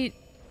now I need...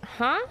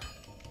 Huh?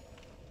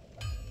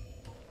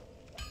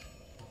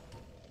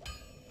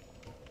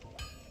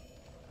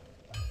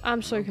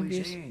 I'm so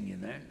confused.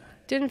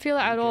 Didn't feel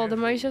it at all. The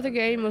most of the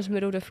game was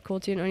middle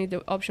difficulty and only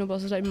the optional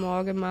bosses like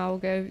Morg and Mal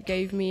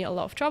gave me a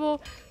lot of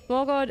trouble.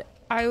 Morgard,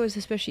 I was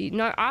especially...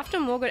 No, after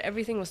Morgard,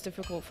 everything was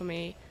difficult for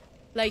me.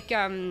 Like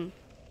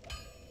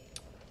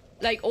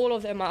all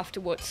of them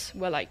afterwards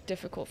were like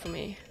difficult for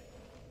me.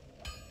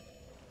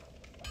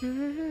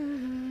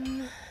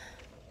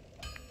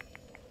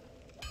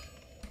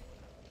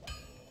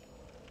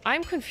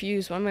 I'm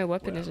confused why my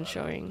weapon isn't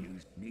showing.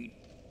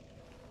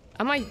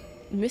 Am I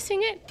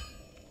missing it?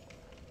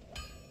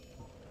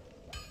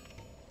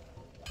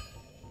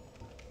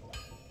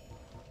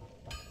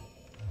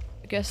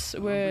 I guess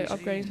we're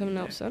upgrading something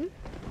else then.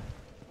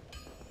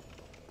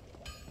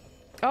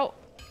 Oh,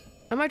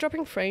 am I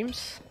dropping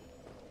frames?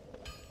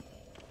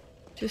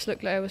 Just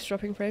looked like I was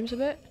dropping frames a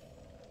bit.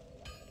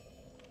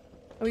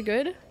 Are we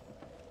good?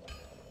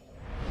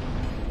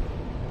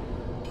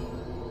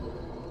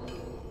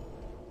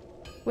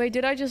 Wait,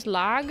 did I just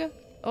lag?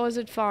 Or is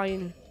it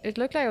fine? It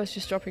looked like I was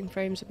just dropping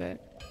frames a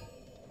bit.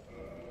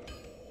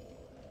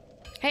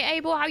 Hey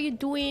Abel, how you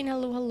doing?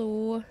 Hello,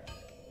 hello.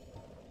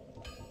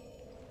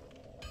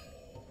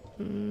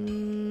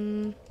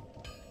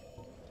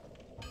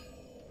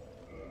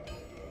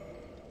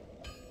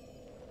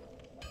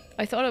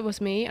 I thought it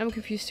was me. I'm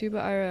confused too,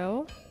 but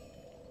IRL.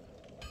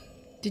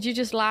 Did you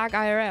just lag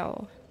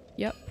IRL?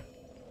 Yep.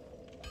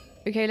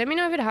 Okay, let me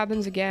know if it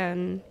happens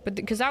again. But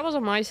because that was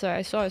on my side,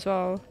 I saw as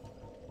well.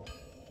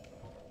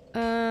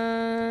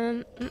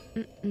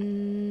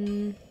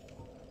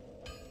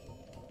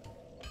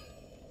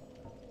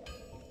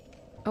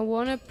 I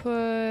wanna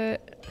put...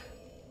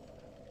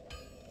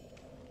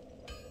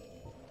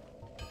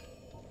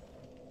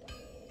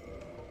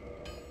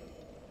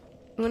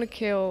 I'm gonna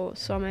kill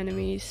some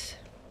enemies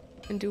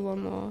and do one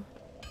more.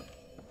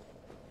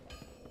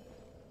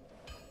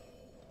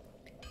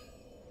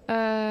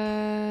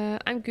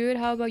 I'm good.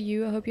 How about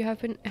you? I hope you have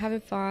been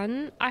having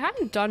fun. I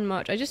haven't done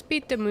much. I just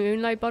beat the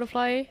Moonlight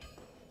Butterfly.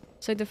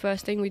 It's like the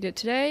first thing we did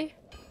today.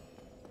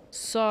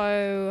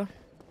 So,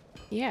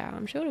 yeah,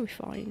 I'm sure it'll be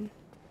fine.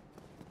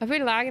 I've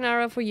been lagging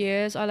RL for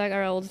years. I lag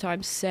RL all the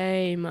time.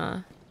 Same.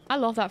 I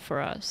love that for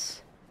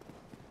us.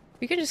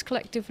 We can just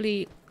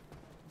collectively,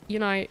 you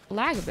know,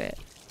 lag a bit.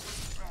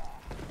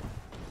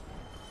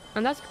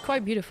 And that's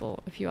quite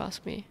beautiful, if you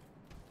ask me.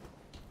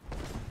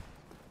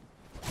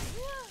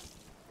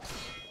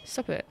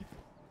 Stop it.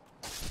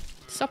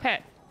 Stop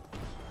it.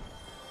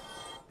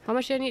 How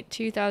much do I need?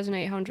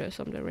 2,800 or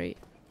something, right?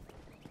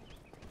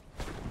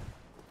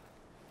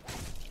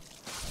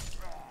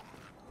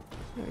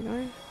 There we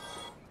go.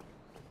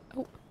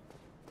 Oh.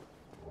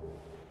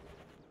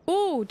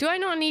 Oh, do I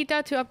not need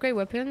that to upgrade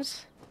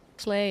weapons?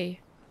 Slay.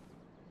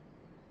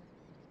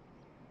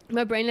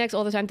 My brain lags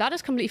all the time. That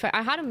is completely fine.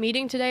 I had a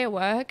meeting today at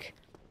work.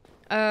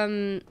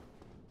 That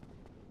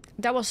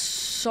was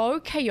so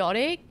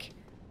chaotic.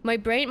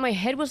 My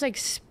head was like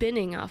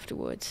spinning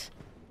afterwards.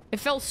 It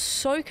felt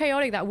so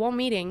chaotic, that one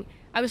meeting.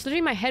 I was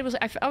literally, my head was,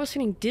 I was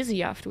feeling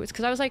dizzy afterwards.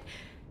 Because I was like,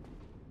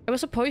 I was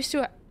supposed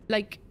to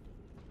like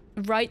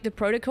write the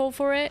protocol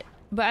for it.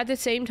 But at the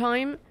same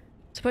time,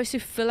 supposed to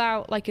fill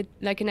out like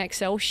an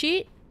Excel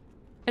sheet.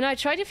 And I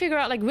tried to figure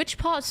out like which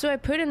parts do I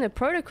put in the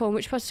protocol and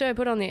which parts do I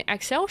put on the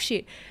Excel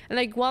sheet. And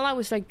like while I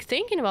was like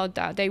thinking about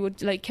that, they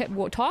would like kept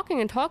talking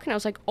and talking. I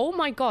was like, oh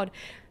my god,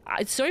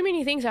 so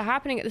many things are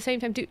happening at the same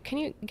time. Dude, can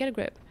you get a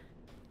grip?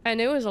 And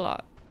it was a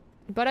lot,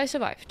 but I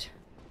survived.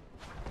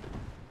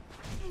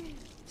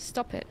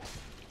 Stop it.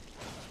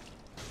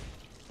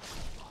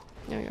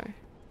 There we go.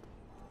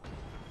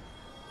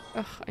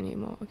 Ugh, I need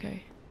more.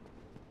 Okay.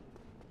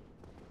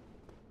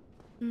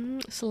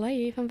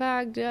 Slave. In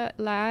fact,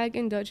 lag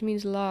in Dutch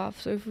means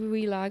laugh. So if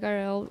we lag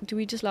RL, do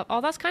we just laugh? Oh,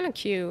 that's kind of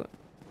cute.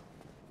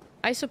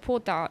 I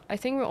support that. I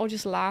think we're all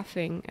just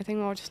laughing.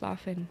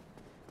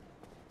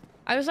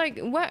 I was like,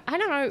 what? I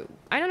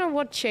don't know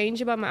what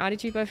changed about my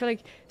attitude, but I feel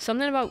like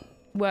something about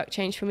work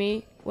changed for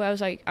me. Where I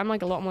was like, I'm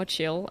like a lot more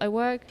chill at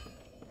work.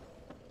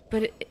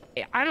 But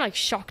I'm like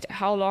shocked at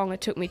how long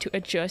it took me to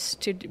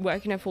adjust to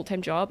working a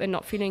full-time job and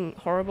not feeling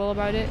horrible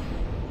about it.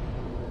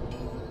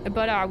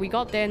 But we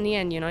got there in the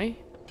end, you know?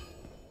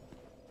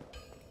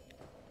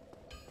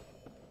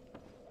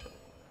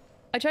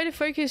 I tried to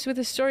focus with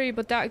the story,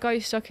 but that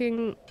guy's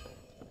sucking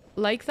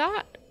like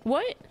that?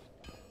 What?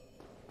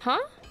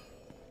 Huh?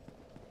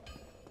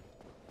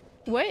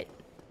 What?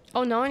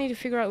 Oh, now I need to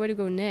figure out where to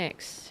go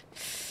next.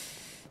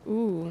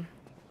 Ooh.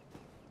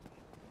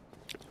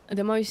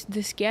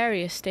 The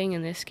scariest thing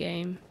in this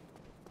game.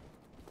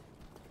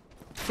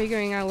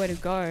 Figuring out where to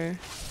go.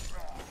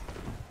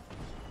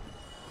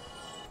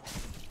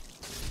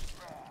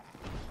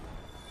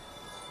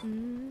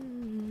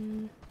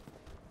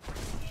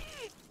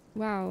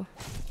 Wow.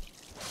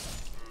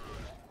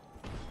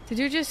 Did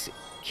you just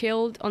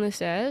killed on the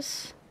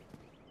stairs?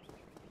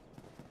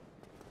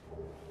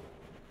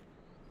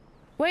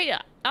 Wait,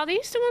 are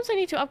these the ones I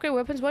need to upgrade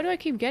weapons? Why do I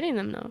keep getting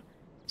them now?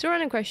 It's a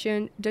random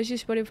question. Does your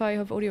Spotify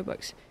have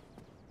audiobooks?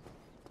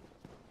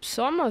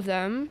 Some of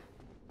them.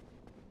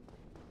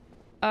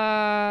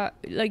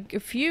 Like a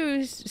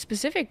few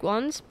specific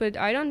ones, but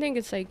I don't think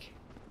it's like...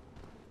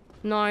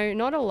 No,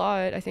 not a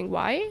lot, I think.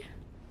 Why?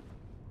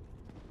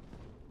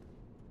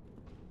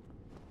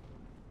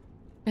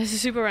 This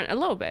is super random.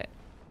 A little bit.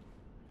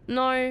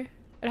 No, it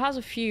has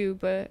a few,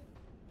 but...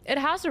 It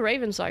has the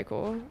Raven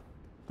cycle.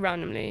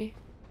 Randomly.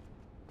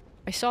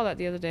 I saw that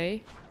the other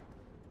day.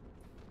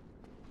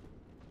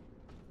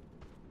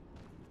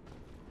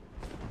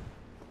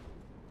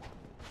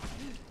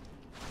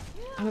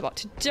 I'm about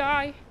to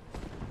die.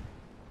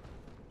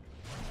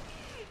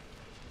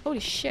 Holy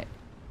shit.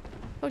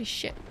 Holy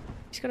shit.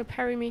 He's gonna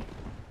parry me.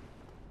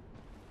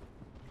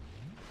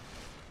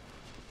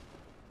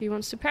 He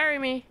wants to parry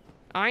me.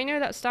 I know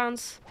that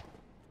stance.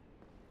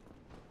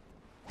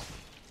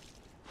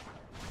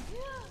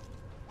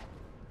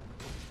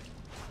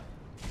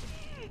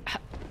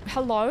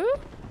 Hello?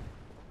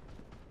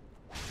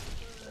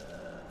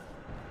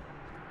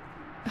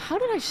 How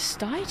did I just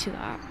die to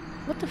that?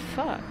 What the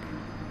fuck?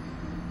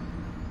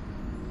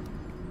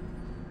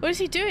 What is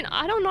he doing?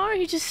 I don't know.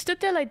 He just stood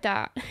there like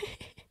that.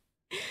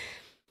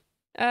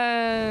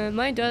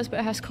 Mine does, but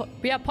it has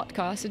yeah,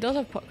 podcasts. It does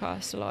have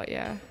podcasts a lot,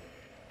 yeah.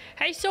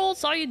 Hey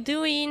Souls, how you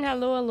doing?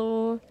 Hello,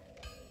 hello.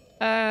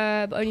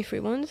 But only free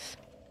ones.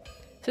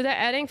 So they're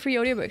adding free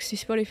audiobooks to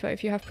Spotify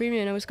if you have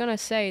premium. I was gonna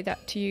say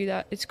that to you,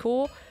 that it's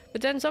cool.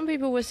 But then some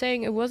people were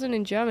saying it wasn't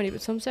in Germany,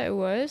 but some said it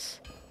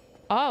was.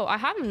 Oh, I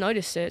haven't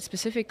noticed it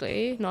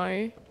specifically,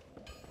 no.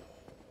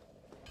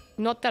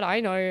 Not that I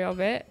know of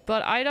it,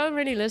 but I don't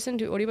really listen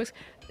to audiobooks.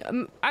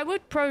 I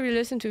would probably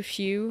listen to a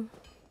few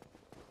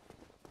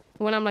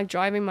when I'm like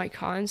driving my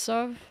car and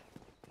stuff.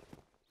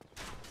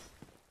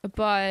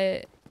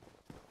 But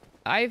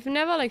I've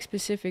never like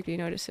specifically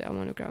noticed it. I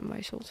want to grab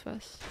my souls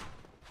first.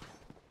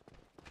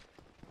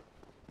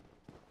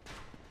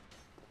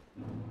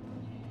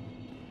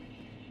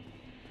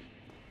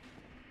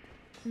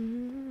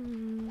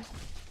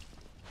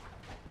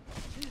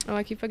 Oh,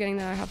 I keep forgetting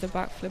that I have the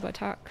backflip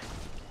attack.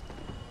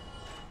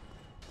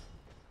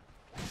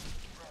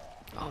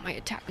 Oh, my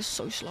attack is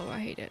so slow. I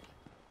hate it.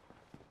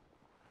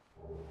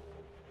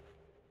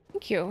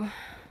 Thank you.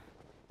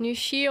 New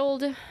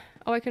shield.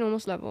 Oh, I can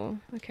almost level.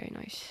 Okay,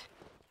 nice.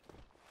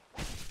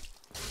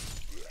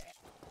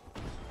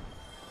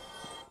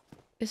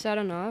 Is that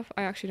enough?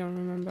 I actually don't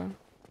remember.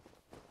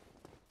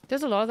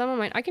 There's a lot of them on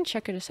mine. I can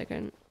check it a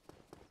second.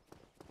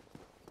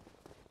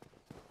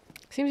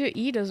 Seems your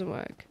E doesn't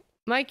work.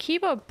 My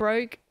keyboard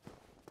broke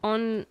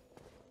on...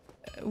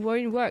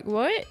 won't work.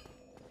 What?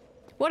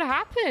 What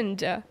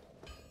happened?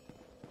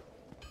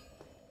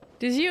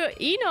 Does your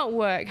E not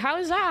work? How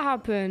does that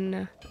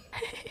happen?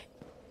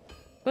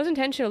 It was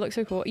intentional. It looks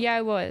so cool. Yeah,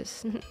 it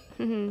was.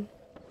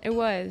 It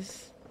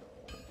was.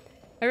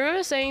 I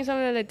remember saying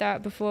something like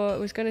that before. I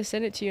was going to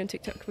send it to you on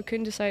TikTok, but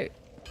couldn't decide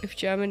if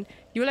German...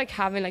 You were like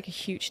having like a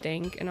huge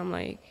thing, and I'm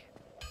like...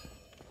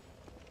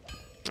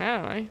 I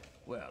don't know.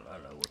 Well,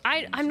 hello.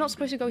 I'm not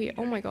supposed to go here.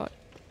 Oh my god.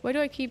 Why do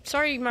I keep...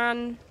 Sorry,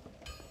 man.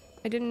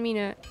 I didn't mean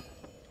it.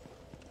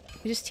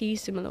 I just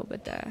teased him a little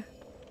bit there.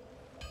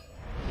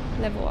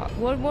 Level up.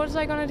 What was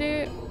I gonna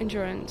do?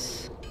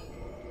 Endurance.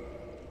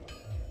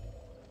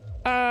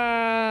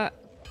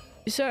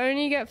 So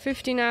only get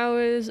 15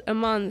 hours a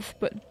month,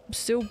 but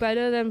still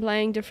better than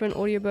playing different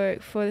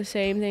audiobook for the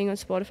same thing on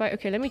Spotify.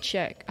 Okay, let me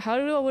check.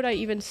 How would I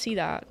even see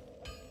that?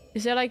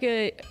 Is there like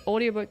a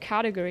audiobook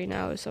category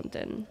now or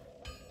something?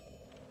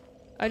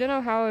 I don't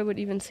know how I would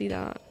even see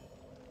that.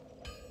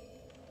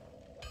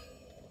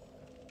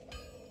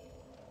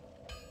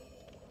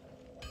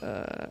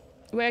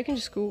 Wait, I can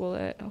just Google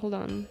it. Hold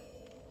on.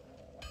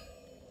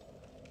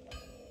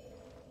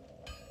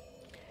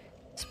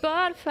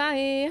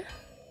 Spotify.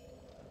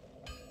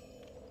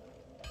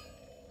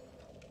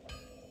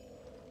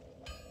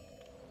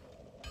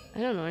 I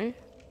don't know.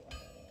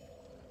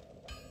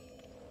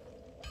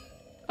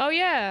 Oh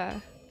yeah.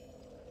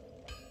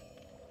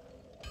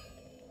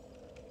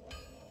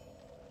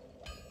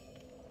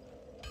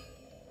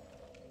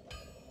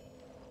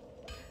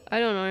 I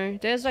don't know.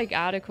 There's like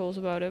articles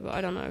about it, but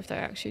I don't know if they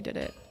actually did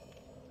it.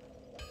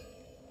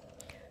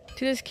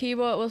 To this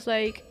keyboard was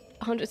like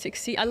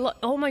 160.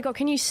 Oh my god,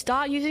 can you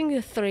start using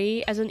the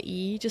 3 as an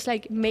E? Just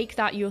like make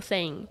that your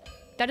thing.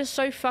 That is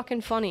so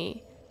fucking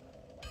funny.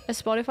 A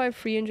Spotify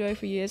free enjoy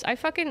for years. I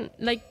fucking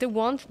like the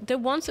one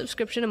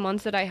subscription a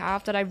month that I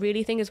have that I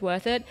really think is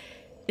worth it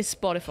is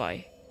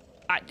Spotify.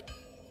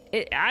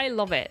 I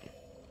love it.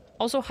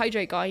 Also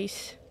hydrate,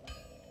 guys.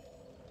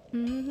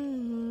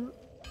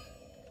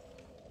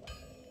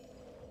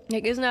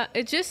 Like, isn't that...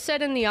 It just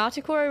said in the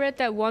article I read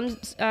that one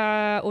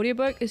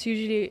audiobook is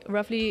usually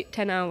roughly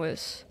 10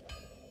 hours.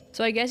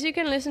 So I guess you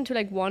can listen to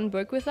like one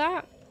book with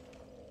that.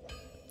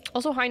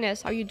 Also, hi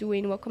Ness, how you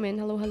doing? Welcome in.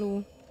 Hello,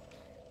 hello.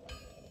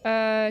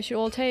 Should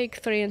all take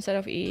 3 instead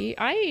of E.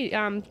 I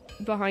am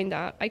behind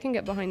that. I can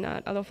get behind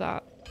that. I love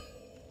that.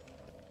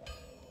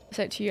 I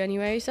said to you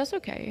anyways. That's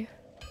okay.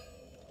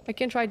 I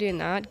can try doing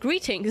that.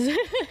 Greetings!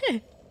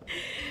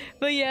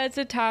 But yeah, it's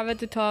a tab at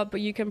the top,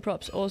 but you can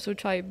perhaps also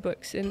try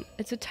books and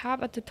it's a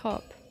tab at the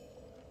top.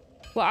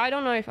 Well, I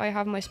don't know if I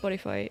have my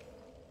Spotify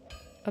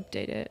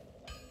updated.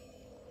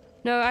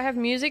 No, I have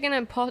music and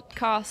then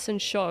podcasts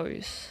and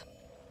shows.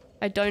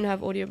 I don't have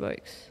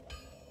audiobooks.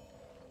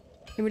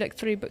 Maybe like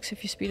 3 books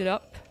if you speed it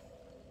up.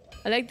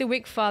 I like the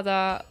Wick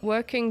Father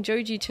working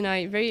Joji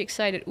tonight. Very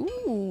excited.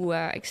 Ooh,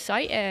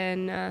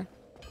 exciting.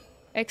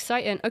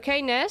 Exciting.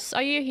 Okay, Ness,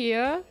 are you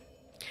here?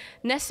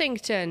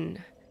 Nessington.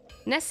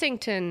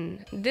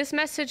 Nessington. This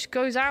message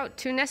goes out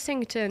to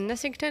Nessington.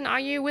 Nessington, are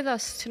you with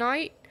us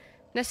tonight?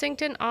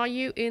 Nessington, are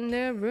you in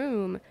the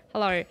room?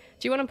 Hello.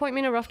 Do you want to point me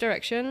in a rough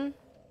direction?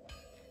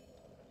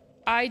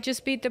 I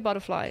just beat the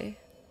butterfly.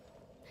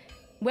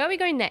 Where are we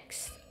going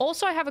next?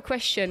 Also, I have a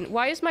question.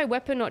 Why is my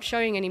weapon not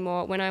showing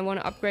anymore when I want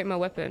to upgrade my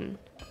weapon?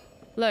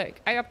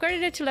 Look, I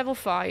upgraded it to level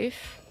 5.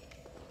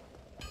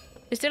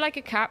 Is there like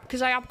a cap?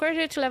 Because I upgraded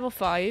it to level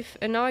 5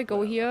 and now I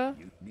go here.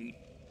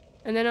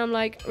 And then I'm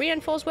like,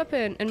 reinforced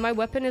weapon. And my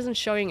weapon isn't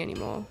showing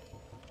anymore.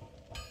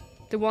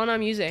 The one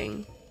I'm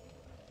using.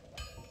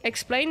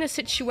 Explain the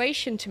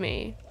situation to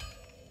me.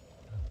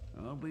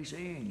 I'll be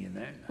seeing you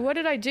then. What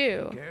did I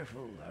do? Be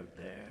careful out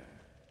there.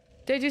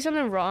 Did I do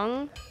something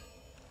wrong?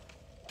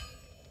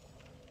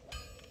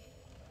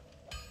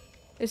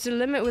 It's the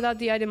limit without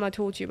the item I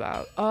told you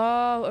about.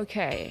 Oh,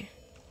 okay.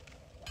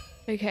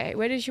 Okay,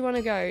 where did you want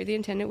to go? The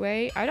intended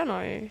way? I don't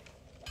know.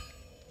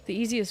 The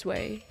easiest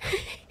way.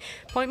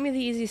 Point me the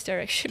easiest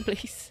direction,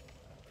 please.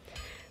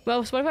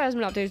 Well, Spotify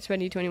hasn't been updated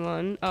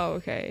 2021. Oh,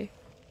 okay.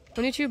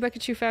 Only two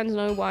Pikachu fans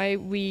know why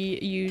we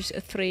use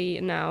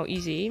 3 now.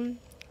 Easy.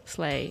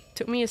 Slay.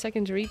 Took me a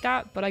second to read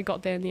that, but I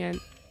got there in the end.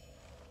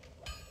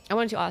 I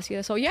wanted to ask you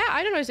this. So yeah,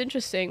 I don't know, it's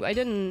interesting, but I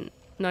didn't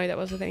know that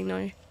was a thing,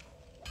 no.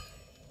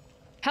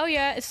 Hell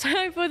yeah, it's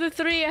time for the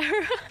 3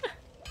 era.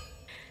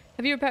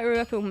 Have you repaired your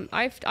weapon?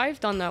 I've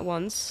done that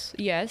once,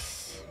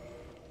 yes.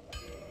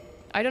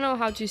 I don't know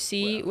how to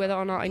see whether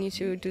or not I need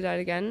to do that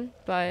again,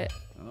 but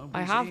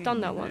I have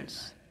done that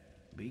once.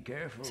 Be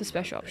careful. It's a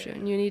special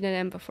option. You need an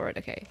ember for it,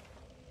 okay.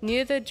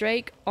 Near the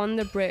Drake on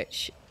the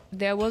bridge.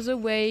 There was a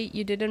way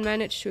you didn't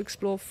manage to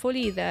explore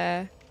fully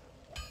there.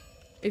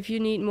 If you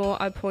need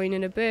more, I'll point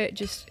in a bit.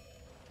 Just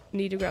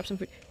need to grab some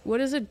food. What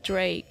is a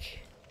Drake?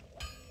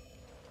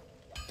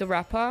 The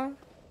rapper?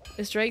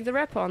 Is Drake the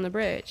rapper on the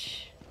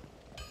bridge?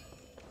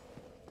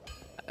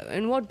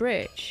 And what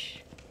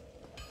bridge?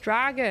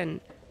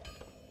 Dragon!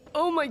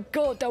 Oh my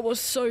god, that was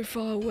so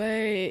far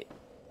away!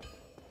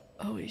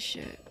 Holy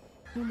shit.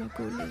 Oh my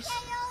goodness.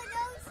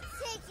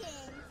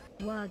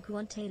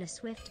 Wagwan Taylor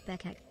Swift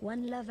Beckett.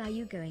 One Love, are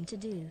you going to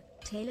do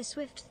Taylor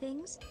Swift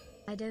things?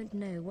 I don't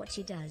know what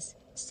she does,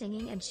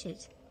 singing and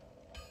shit.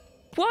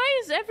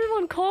 Why is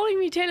everyone calling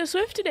me Taylor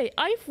Swift today?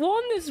 I've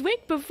worn this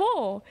wig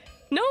before.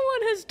 No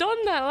one has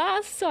done that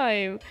last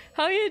time.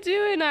 How you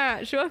doing,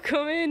 Ash?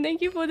 Welcome in.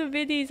 Thank you for the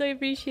biddies. I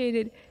appreciate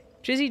it.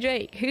 Drizzy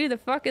Drake. Who the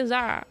fuck is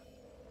that?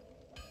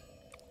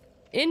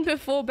 In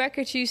before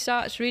Pikachu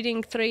starts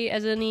reading 3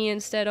 as an E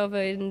instead of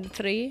in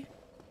 3.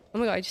 Oh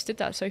my god, I just did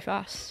that so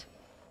fast.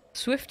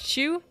 Swift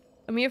Shoe?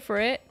 I'm here for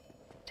it.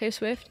 Taylor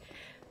Swift.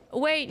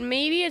 Wait,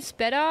 maybe it's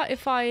better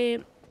if I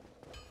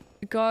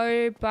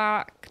go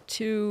back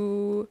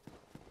to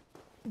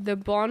the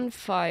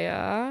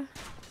bonfire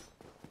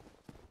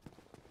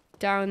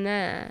down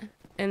there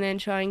and then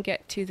try and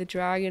get to the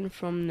dragon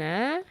from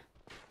there.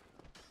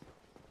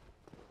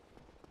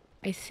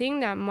 I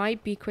think that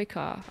might be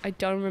quicker. I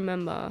don't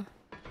remember.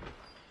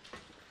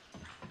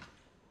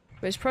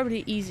 But it's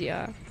probably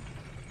easier.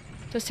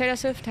 Does Taylor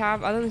Swift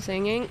have, other than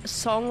singing,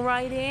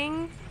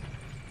 songwriting?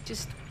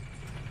 Just,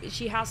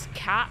 she has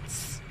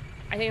cats.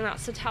 I think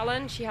that's a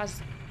talent. She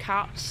has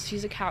cats.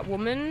 She's a cat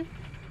woman.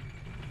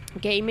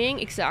 Gaming,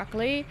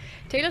 exactly.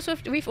 Taylor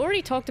Swift, we've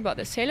already talked about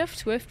this. Taylor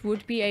Swift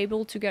would be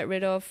able to get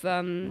rid of,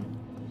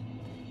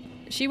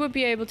 she would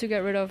be able to get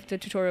rid of the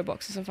tutorial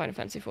boxes in Final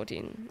Fantasy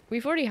XIV.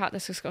 We've already had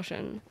this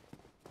discussion.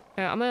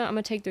 I'm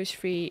gonna take those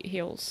 3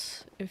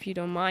 heals, if you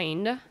don't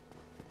mind.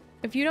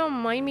 If you don't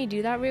mind me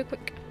do that real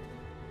quick.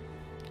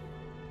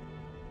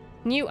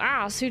 New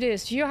ass, who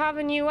this? Do you have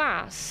a new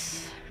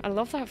ass? I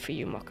love that for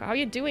you, Mocha. How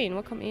you doing?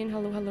 Welcome in,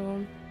 hello,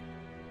 hello.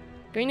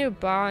 Going to a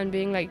bar and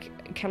being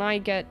like, can I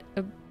get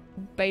a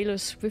Taylor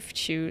Swift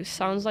shoe?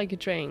 Sounds like a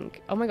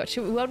drink. Oh my god,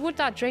 what would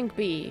that drink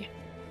be?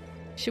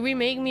 Should we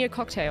make me a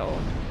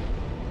cocktail?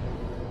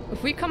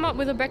 If we come up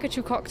with a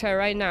Pikachu cocktail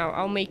right now,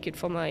 I'll make it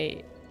for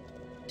my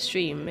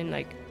stream and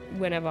like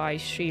whenever I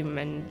stream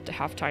and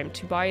have time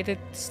to buy the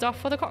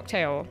stuff for the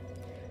cocktail.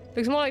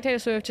 Looks more like Taylor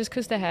Swift just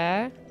because the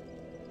hair.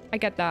 I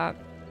get that.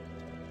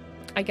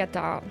 I get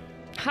that.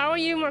 How are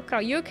you, Marco?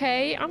 You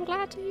okay? I'm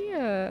glad to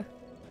hear.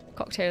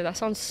 Cocktail, that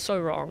sounds so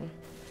wrong.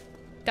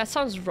 That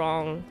sounds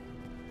wrong.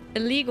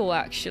 Illegal,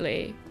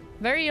 actually.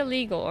 Very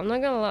illegal, I'm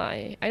not gonna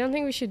lie. I don't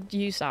think we should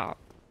use that.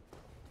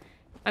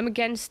 I'm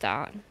against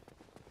that.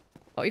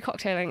 What are you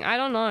cocktailing? I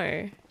don't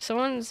know.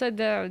 Someone said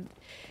that...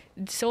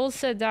 Soul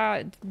said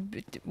that...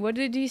 What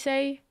did he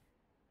say?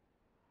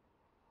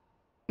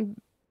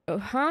 Oh,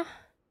 huh?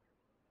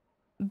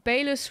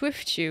 Taylor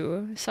Swift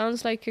shoe.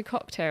 Sounds like a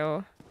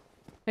cocktail.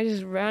 I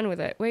just ran with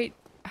it. Wait,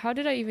 how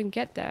did I even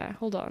get there?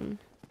 Hold on.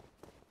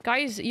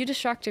 Guys, you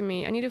distracted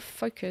me. I need to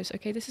focus.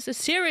 Okay, this is a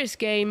serious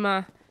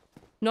game.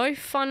 No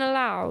fun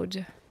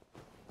allowed.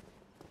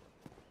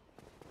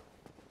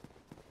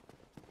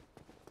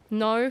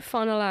 No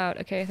fun allowed.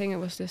 Okay, I think it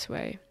was this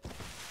way.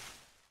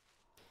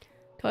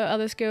 The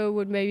other skill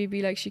would maybe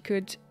be like she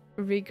could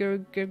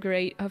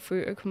regurgitate her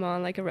food or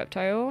command like a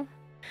reptile.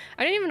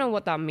 I don't even know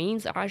what that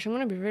means, Ash. I'm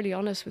gonna be really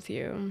honest with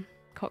you.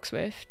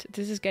 Cockswift.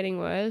 This is getting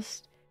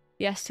worse.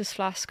 Yes, this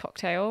flask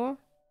cocktail.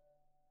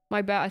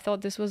 My bad, I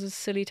thought this was a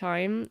silly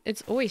time.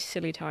 It's always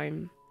silly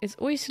time. It's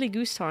always silly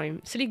goose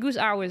time. Silly goose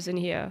hours in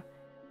here.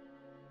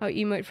 I'll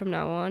emote from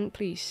now on,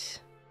 please.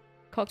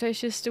 Cocktail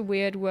is just a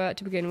weird word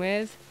to begin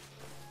with.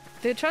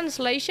 The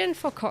translation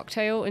for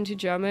cocktail into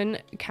German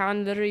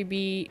can literally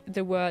be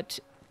the word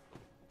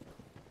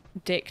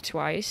dick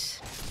twice.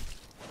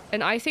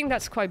 And I think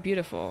that's quite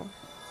beautiful.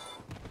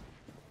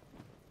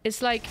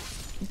 It's like,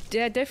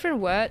 they're different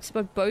words,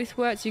 but both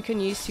words you can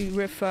use to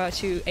refer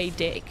to a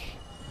dick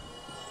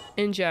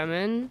in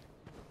German.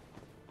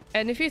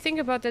 And if you think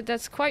about that,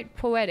 that's quite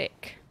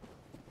poetic.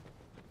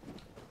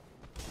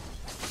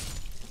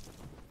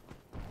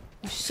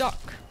 You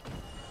suck.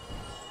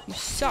 You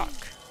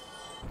suck.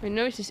 My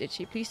nose is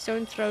itchy. Please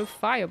don't throw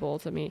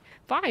fireballs at me.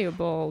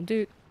 Fireball.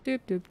 Doop, doop,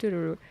 doop, doop,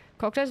 doop.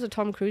 Cocktail's a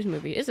Tom Cruise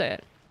movie, is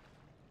it?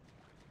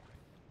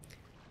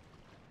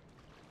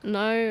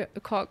 No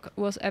cock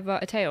was ever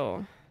a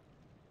tail.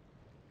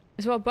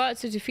 As well,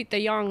 birds to defeat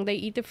their young, they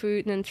eat the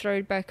food and then throw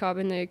it back up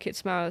in the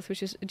kid's mouth,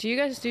 which is... Do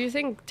you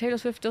think Taylor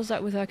Swift does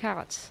that with her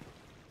cats?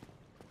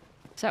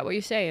 Is that what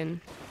you're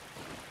saying?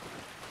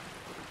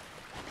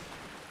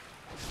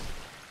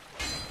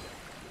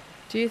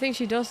 Do you think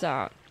she does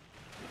that?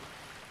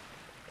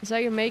 Is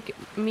that gonna make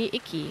me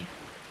icky?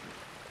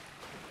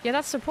 Yeah,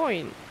 that's the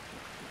point.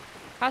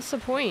 That's the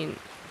point.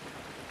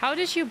 How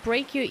did you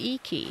break your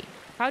icky?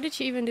 How did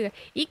you even do that?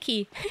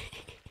 Icky!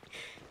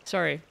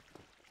 Sorry.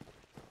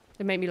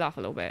 It made me laugh a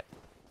little bit.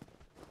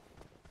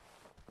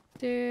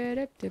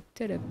 I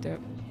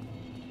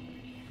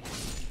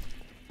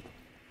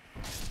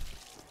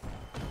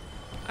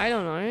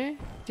don't know.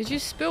 Did you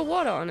spill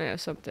water on it or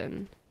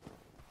something?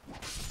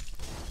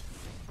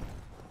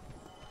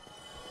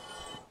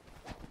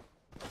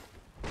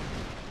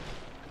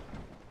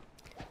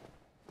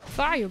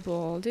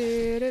 Fireball.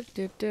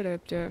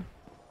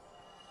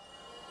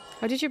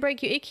 How did you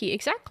break your icky?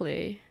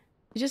 Exactly.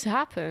 It just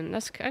happened.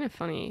 That's kind of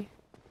funny.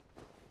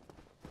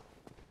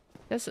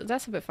 That's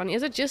a bit funny.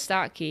 Is it just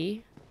that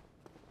key?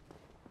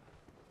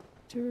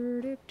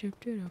 It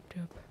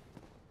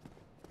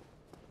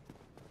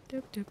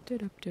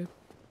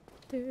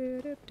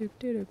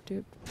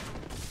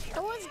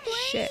was great.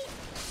 Shit.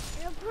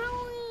 And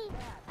apparently,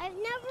 I've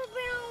never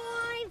been on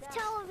live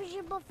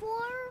television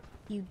before.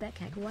 You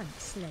Bekek once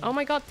slay. Oh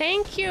my god,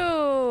 thank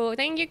you!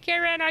 Thank you,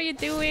 Karen. How you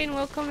doing?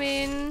 Welcome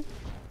in.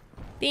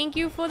 Thank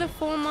you for the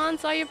 4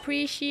 months. I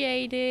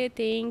appreciate it.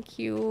 Thank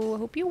you.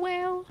 Hope you're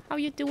well. How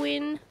you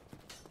doing?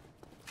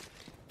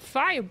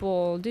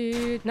 Fireball,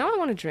 dude. Now I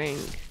want a drink.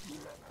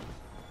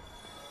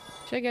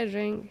 Should I get a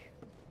drink?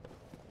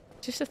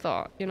 Just a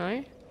thought, you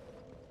know?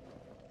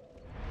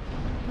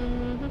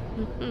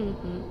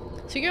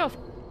 So you're off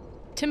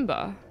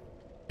Timber.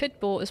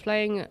 Pitbull is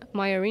playing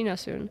my arena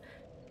soon.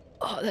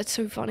 Oh, that's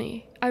so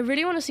funny. I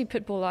really want to see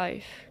Pitbull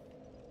live.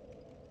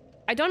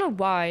 I don't know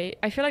why.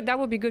 I feel like that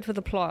would be good for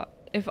the plot.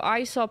 If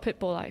I saw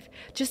Pitbull live.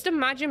 Just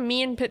imagine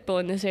me and Pitbull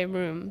in the same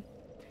room.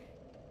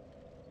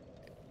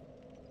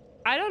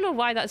 I don't know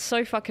why that's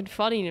so fucking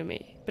funny to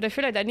me. But I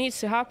feel like that needs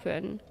to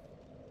happen.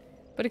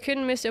 But I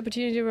couldn't miss the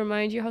opportunity to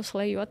remind you how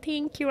slay you are.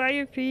 Thank you, I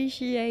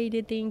appreciate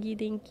it. Thank you,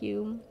 thank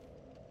you.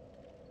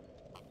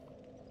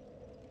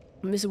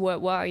 Mr.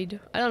 Worldwide.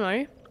 I don't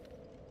know.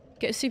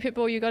 Get to see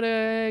Pitbull, you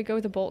gotta go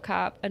with a bolt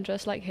cap and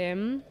dress like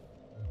him.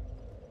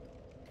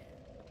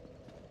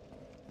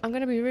 I'm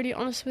gonna be really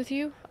honest with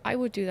you. I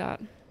would do that.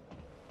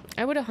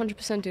 I would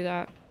 100% do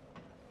that.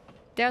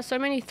 There are so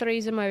many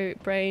threes in my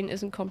brain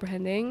isn't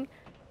comprehending.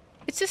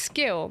 It's a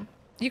skill.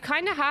 You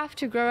kind of have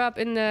to grow up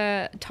in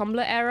the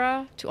Tumblr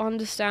era to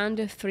understand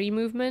the three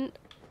movement.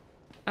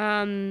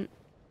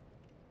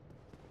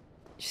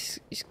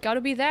 Just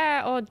gotta be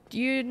there, or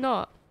you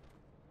not.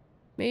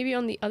 Maybe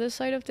on the other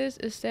side of this,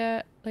 is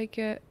there like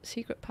a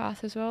secret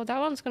path as well? That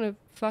one's gonna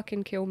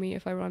fucking kill me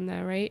if I run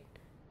there, right?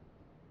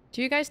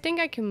 Do you guys think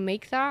I can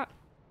make that?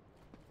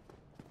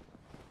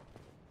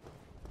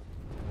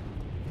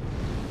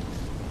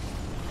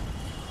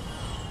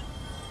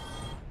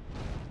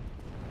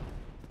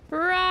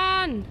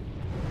 Run!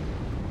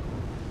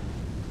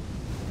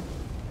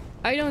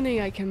 I don't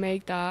think I can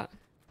make that.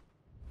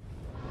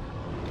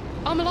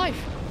 I'm alive!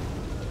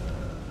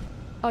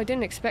 Oh, I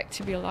didn't expect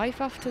to be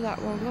alive after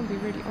that one, I'm gonna be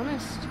really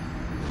honest.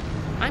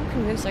 I'm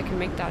convinced I can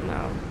make that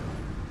now.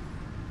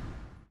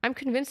 I'm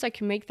convinced I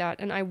can make that,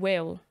 and I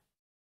will.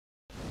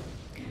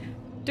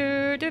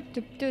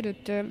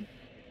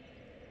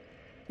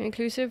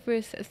 Inclusive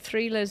with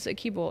three-less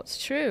keyboards.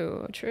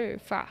 True, true,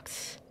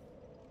 facts.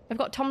 I've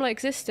got Tumblr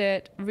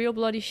existed. Real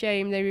bloody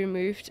shame they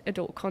removed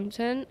adult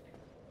content.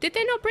 Did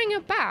they not bring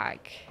it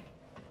back?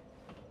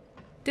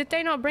 Did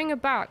they not bring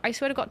it back? I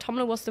swear to God,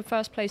 Tumblr was the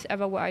first place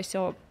ever where I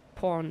saw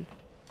porn.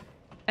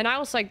 And I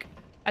was like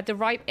at the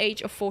ripe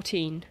age of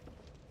 14.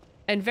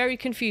 And very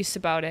confused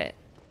about it.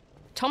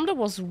 Tumblr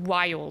was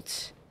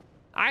wild.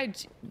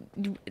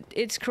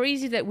 It's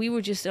crazy that we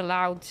were just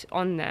allowed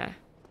on there.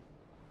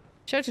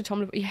 Shout out to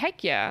Tumblr.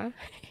 Heck yeah.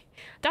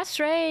 That's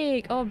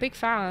Drake. Oh, big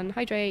fan.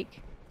 Hi,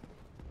 Drake.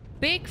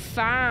 Big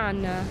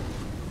fan.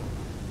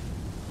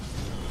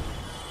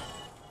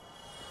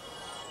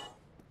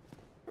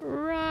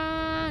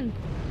 Run.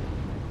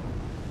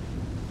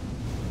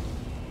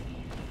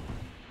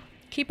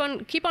 Keep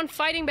on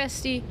fighting,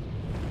 bestie.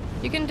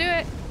 You can do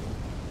it.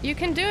 You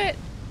can do it.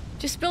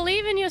 Just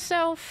believe in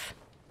yourself.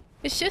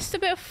 It's just a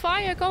bit of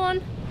fire. Go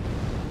on.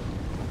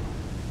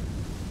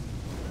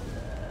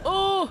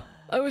 Oh,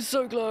 I was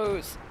so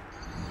close.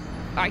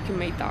 I can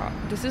make that.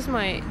 This is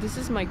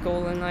my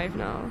goal in life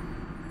now.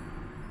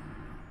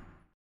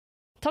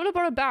 Tumblr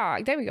brought it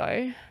back. There we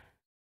go.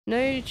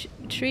 No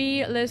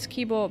tree-less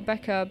keyboard,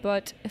 Becca,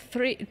 but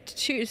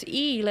choose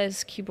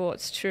E-less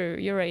keyboards. True,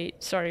 you're right.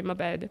 Sorry, my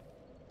bad.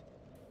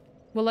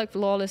 Well, like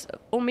flawless.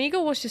 Omega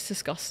was just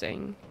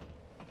disgusting.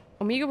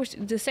 Omega was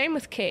the same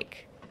with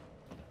Kick.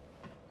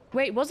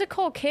 Wait, was it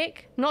called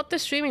Kick? Not the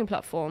streaming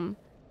platform.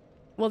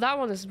 Well, that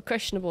one is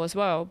questionable as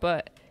well,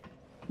 but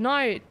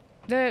no,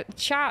 the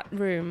chat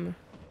room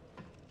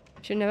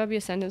should never be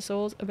a sentence.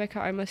 Souls. Becca,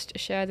 I must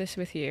share this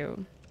with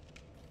you.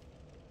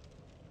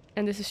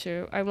 And this is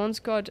true. I once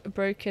got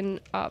broken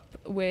up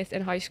with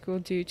in high school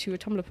due to a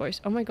Tumblr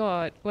post. Oh my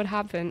god, what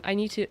happened? I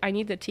need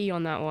the tea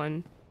on that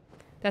one.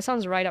 That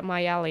sounds right up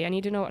my alley. I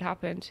need to know what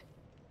happened.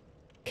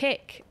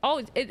 Kick.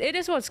 Oh, it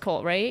is what it's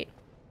called, right?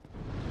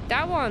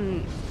 That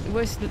one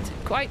was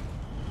quite...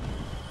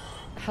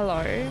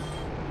 Hello?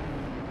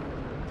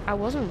 I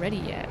wasn't ready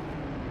yet.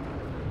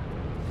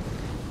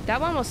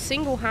 That one was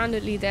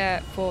single-handedly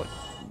there for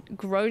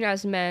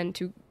grown-ass men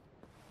to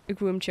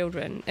groom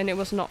children, and it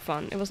was not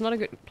fun. It was not a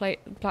good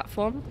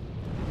platform,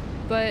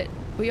 but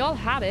we all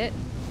had it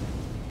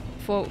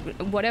for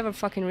whatever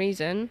fucking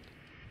reason.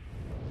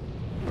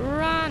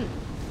 Run!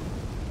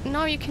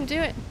 No, you can do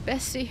it,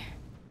 Bessie.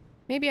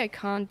 Maybe I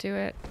can't do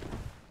it.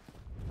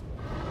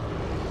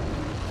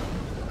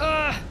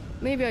 Ugh!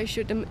 Maybe I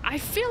should. I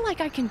feel like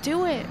I can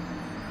do it.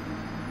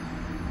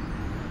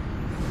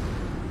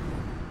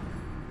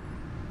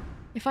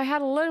 If I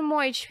had a little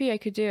more HP, I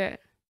could do it.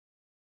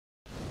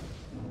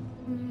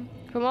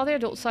 From all the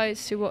adult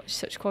sites to watch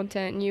such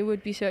content, you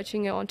would be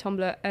searching it on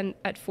Tumblr and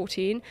at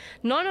 14.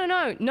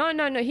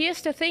 No.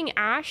 Here's the thing,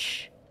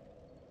 Ash.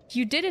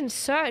 You didn't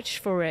search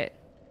for it.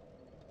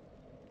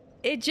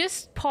 It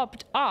just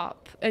popped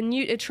up and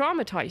it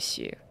traumatized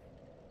you.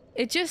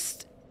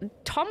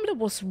 Tumblr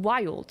was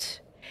wild.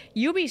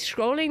 You be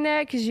scrolling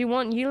there because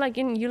you're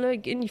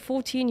in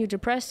 14, you're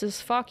depressed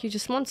as fuck, you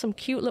just want some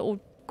cute little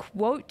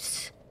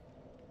quotes.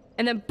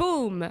 And then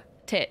boom,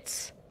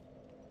 tits.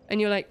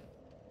 And you're like,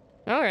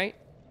 alright.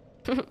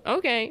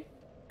 Okay,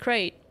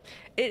 great.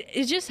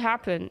 It just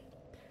happened.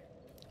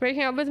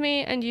 Breaking up with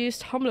me and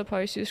used Tumblr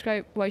post to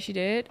describe why she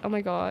did. Oh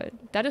my god,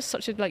 that is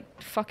such a like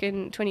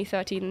fucking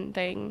 2013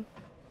 thing.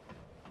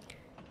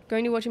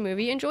 Going to watch a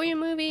movie, enjoy your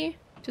movie.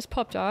 Just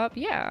popped up,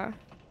 yeah.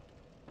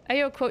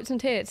 Ayo, quotes and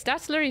tits.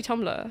 That's literally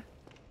Tumblr.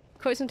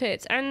 Quotes and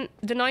tits, and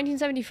the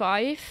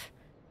 1975,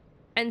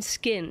 and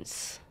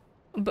Skins,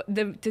 but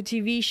the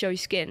TV show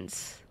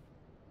Skins.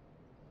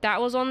 That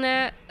was on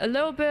there. A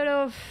little bit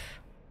of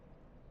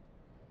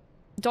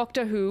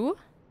Doctor Who,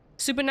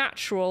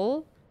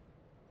 Supernatural,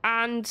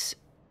 and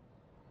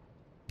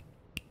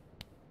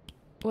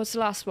what's the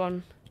last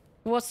one?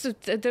 What's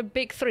the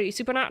big three?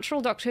 Supernatural,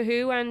 Doctor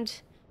Who,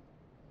 and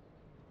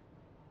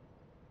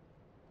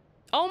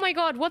oh my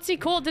god, what's he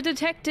called? The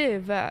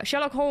detective,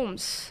 Sherlock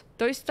Holmes.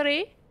 Those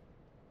three,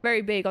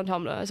 very big on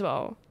Tumblr as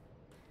well.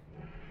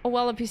 Oh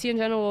well, the PC in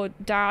general,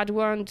 Dad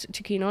weren't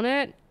too keen on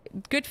it.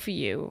 Good for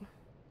you.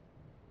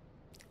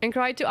 And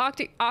cried to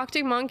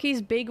Arctic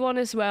Monkeys, big one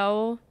as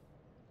well.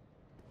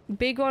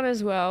 Big one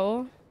as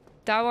well.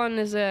 That one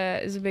is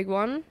a big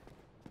one.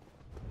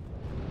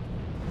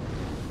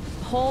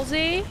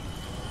 Halsey.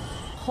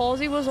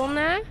 Halsey was on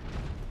there.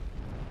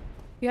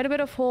 You had a bit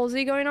of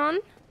Halsey going on.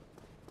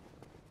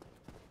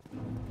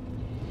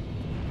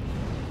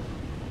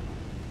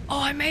 Oh,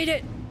 I made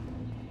it!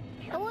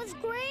 It was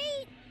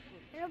great!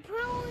 And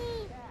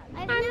apparently,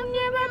 I've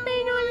never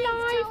been on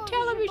live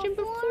television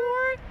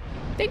before.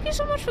 Thank you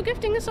so much for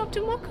gifting us up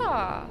to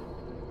Mocha.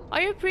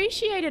 I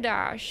appreciate it,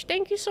 Ash.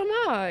 Thank you so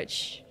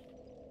much.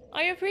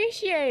 I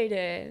appreciate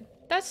it.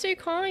 That's so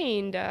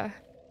kind.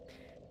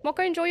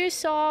 Mocha, enjoy your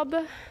sub.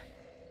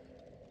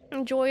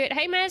 Enjoy it.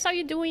 Hey, Mez, how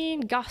you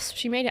doing? Gasp,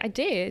 she made it. I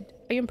did.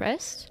 Are you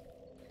impressed?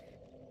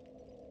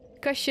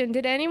 Question,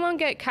 did anyone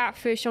get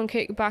catfish on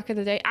Kick back in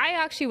the day? I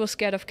actually was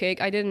scared of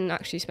Kick. I didn't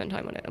actually spend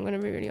time on it. I'm gonna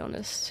be really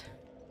honest.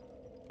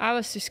 I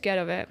was too scared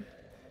of it.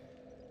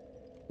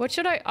 What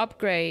should I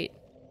upgrade?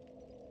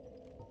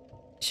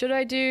 Should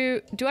I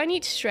do I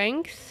need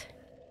strength?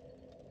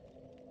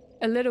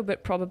 A little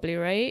bit probably,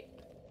 right?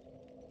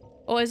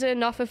 Or is it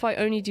enough if I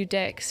only do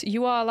dex?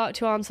 You are allowed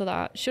to answer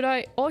that. Should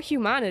I? Or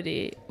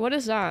humanity? What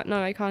is that?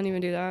 No, I can't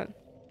even do that.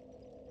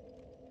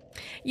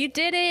 You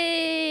did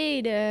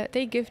it!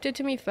 They gifted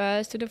to me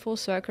first, did a full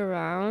circle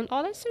around.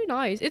 Oh, that's so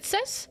nice. It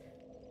says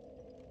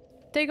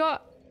they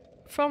got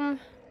from...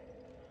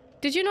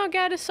 Did you not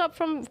get a sub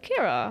from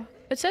Kira?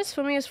 It says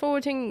for me it's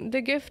forwarding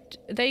the gift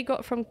they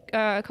got from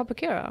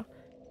Kapakira.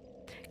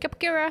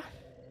 Kapakira.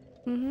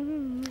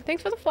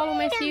 Thanks for the follow,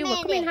 Matthew.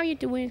 Welcome in. How you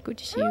doing? Good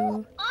to see you.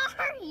 Who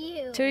are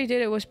you? Till you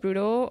did it was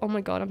brutal. Oh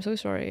my god, I'm so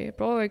sorry.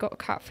 Bro, I got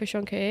catfish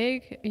on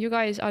Cake. You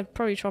guys are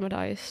probably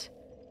traumatized.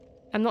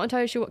 I'm not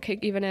entirely sure what kick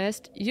even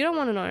is. You don't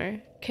want to know.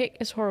 Kick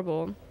is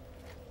horrible.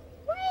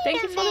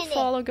 Thank you for the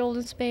follow,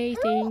 Golden Space.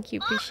 Thank you,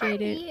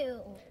 appreciate it.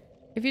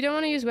 If you don't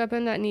want to use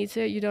weapon that needs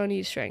it, you don't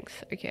need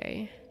strength.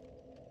 Okay.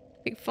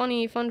 Big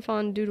funny,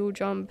 fun, doodle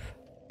jump.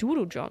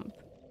 Doodle jump.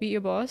 Beat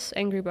your boss.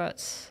 Angry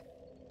Butts.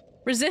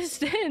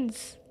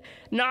 Resistance!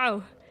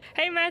 No!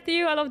 Hey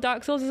Matthew, I love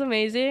Dark Souls, it's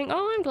amazing.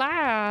 Oh,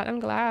 I'm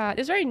glad.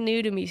 It's very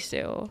new to me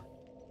still.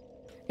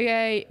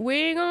 Okay,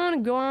 we're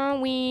gonna go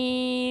on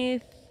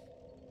with...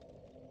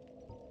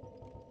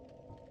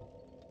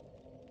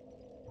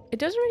 It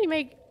doesn't really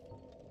make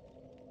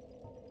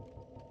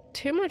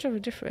too much of a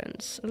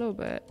difference. A little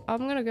bit.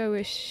 I'm gonna go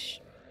with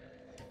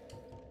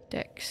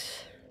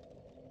Dex.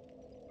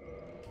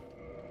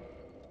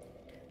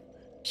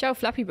 Shell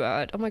Flappy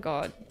Bird. Oh my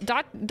god.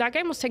 That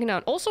game was taken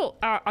down. Also,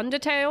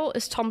 Undertale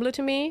is Tumblr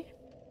to me.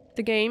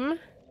 The game.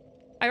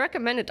 I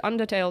recommended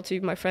Undertale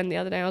to my friend the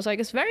other day. I was like,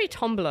 it's very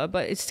Tumblr,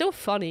 but it's still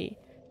funny.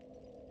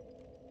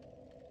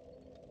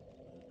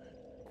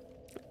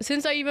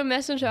 Since I even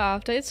messaged her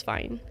after, it's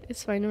fine.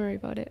 It's fine, don't worry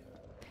about it.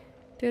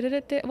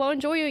 Well,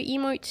 enjoy your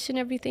emotes and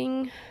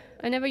everything.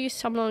 I never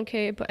used Tumblr on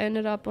K, but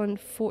ended up on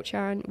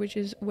 4chan, which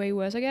is way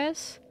worse, I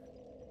guess.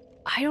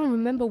 I don't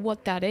remember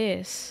what that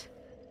is.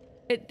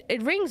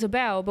 It rings a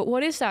bell, but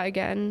what is that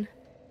again?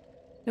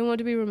 Don't want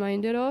to be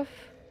reminded of.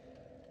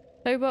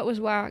 Lobot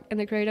was whack, and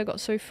the creator got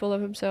so full of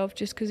himself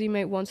just because he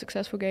made one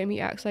successful game. He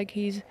acts like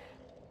he's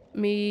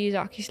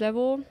Miyazaki's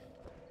level.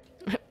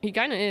 He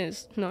kinda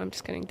is. No, I'm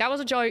just kidding. That was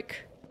a joke.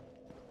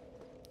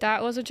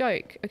 That was a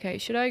joke. Okay,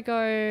 should I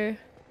go...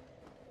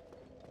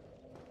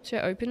 Should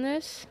I open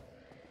this?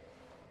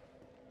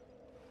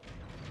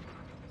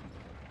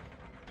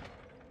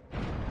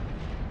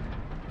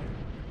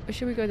 Or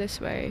should we go this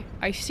way?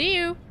 I see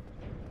you!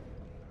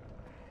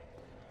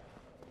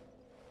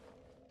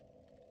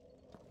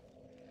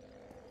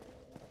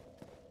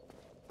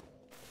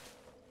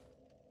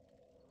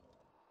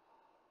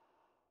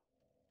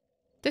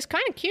 This is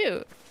kind of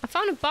cute. I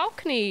found a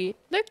balcony.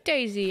 Look,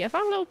 Daisy. I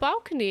found a little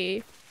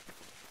balcony.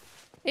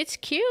 It's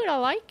cute. I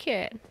like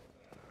it.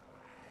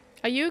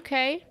 Are you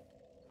okay?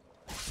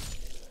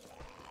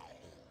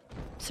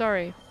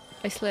 Sorry.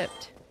 I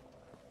slipped.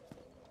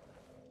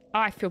 Oh,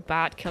 I feel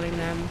bad killing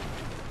them.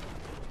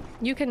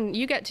 You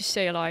get to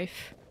stay alive.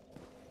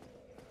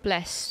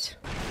 Blessed.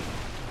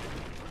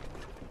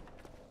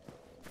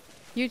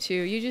 You too.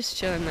 You just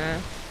chilling there.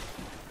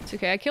 It's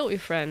okay. I killed your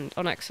friend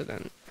on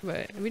accident.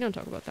 But we don't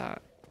talk about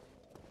that.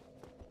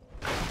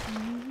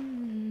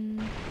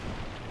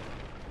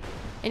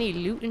 Any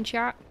loot in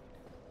chat?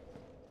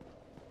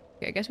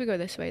 Okay, I guess we go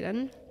this way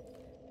then.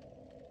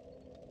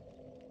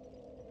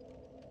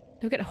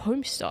 Look at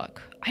Homestuck.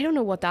 I don't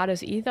know what that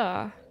is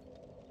either.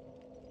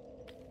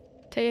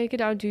 Take it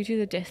down due to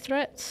the death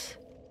threats?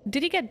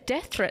 Did he get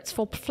death threats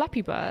for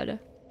Flappy Bird?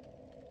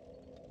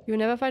 You'll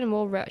never find a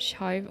more wretched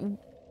hive.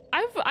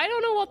 I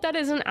don't know what that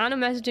is. An Anna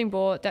messaging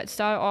board that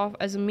started off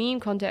as a meme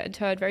content and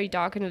turned very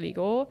dark and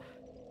illegal.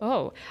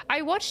 Oh,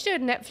 I watched a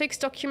Netflix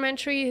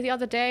documentary the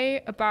other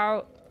day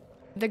about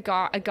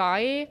a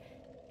guy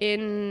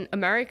in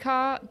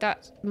America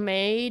that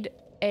made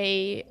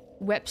a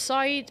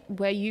website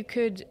where you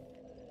could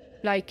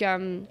like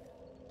hand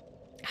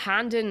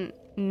in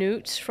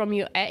notes from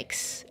your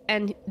ex,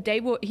 and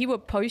he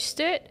would post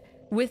it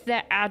with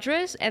their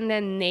address and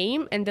their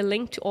name and the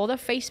link to all their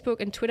Facebook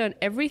and Twitter and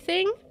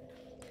everything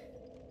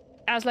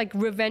as like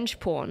revenge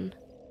porn.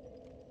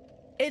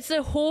 It's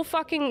a whole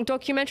fucking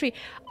documentary.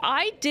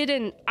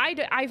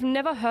 I've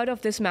never heard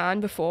of this man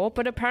before,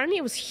 but apparently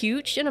it was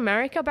huge in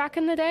America back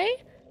in the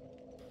day.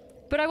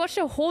 But I watched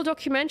a whole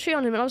documentary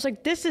on him and I was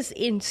like, this is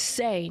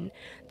insane.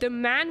 The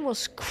man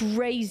was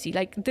crazy.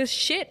 Like, the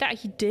shit that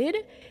he did,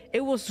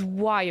 it was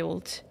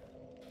wild.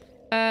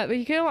 But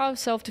he came out of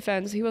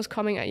self-defense. He was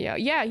coming at you.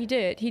 Yeah, he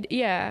did.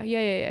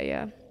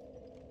 Yeah.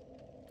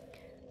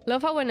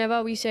 Love how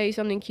whenever we say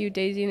something cute,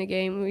 Daisy in a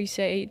game, we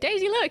say,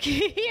 Daisy, look!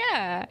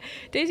 Yeah!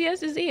 Daisy has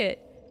to see it.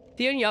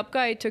 The only up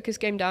guy took his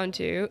game down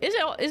to. Is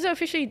it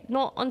officially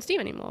not on Steam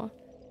anymore?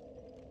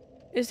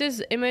 It's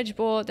this image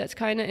board that's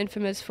kind of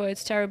infamous for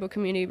its terrible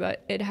community,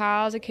 but it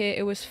has a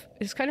kit.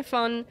 It's kind of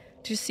fun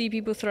to see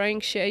people throwing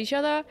shit at each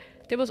other.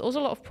 There was also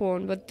a lot of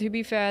porn, but to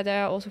be fair,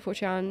 there are also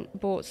 4chan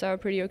boards that are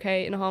pretty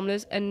okay and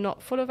harmless and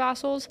not full of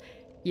assholes.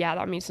 Yeah,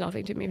 that means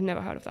nothing to me. I've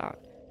never heard of that.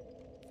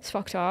 It's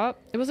fucked up.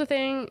 It was a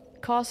thing,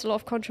 caused a lot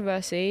of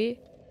controversy.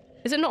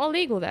 Is it not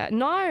illegal there?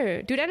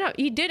 No, dude.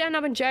 He did end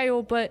up in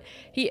jail, but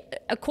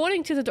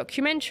according to the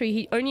documentary,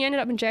 he only ended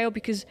up in jail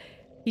because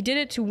he did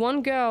it to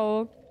one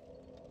girl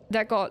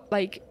that got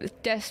like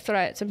death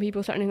threats and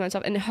people threatening her and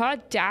stuff, and her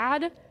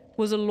dad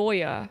was a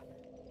lawyer,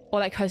 or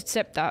like her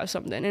stepdad or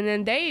something, and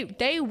then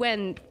they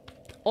went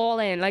all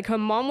in. Like, her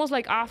mom was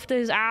like after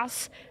his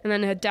ass, and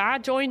then her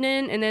dad joined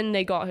in, and then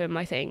they got him,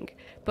 I think.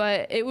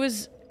 But it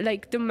was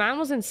like, the man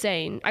was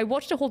insane. I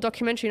watched the whole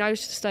documentary and I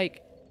was just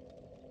like,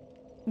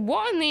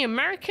 what in the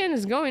American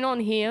is going on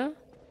here?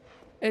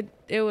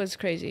 It was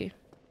crazy.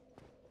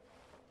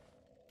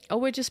 Oh,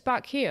 we're just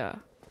back here.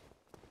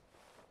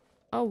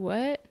 Oh,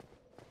 what?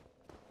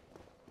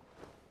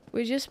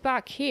 We're just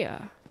back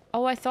here.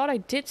 Oh, I thought I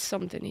did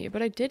something here,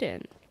 but I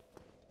didn't.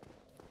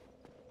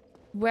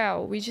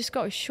 Well, we just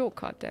got a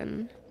shortcut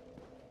then.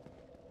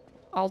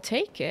 I'll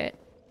take it,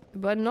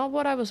 but not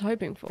what I was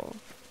hoping for.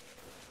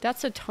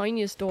 That's the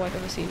tiniest door I've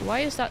ever seen.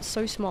 Why is that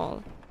so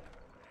small?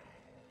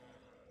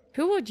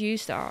 Who would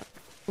use that?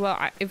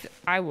 Well, if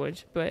I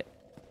would, but...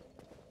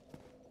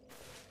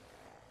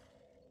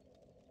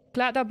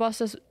 Glad that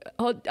bus is...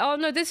 Oh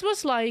no, this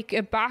was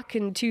like back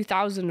in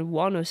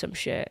 2001 or some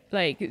shit.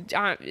 Like,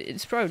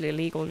 it's probably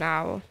illegal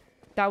now.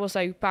 That was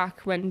like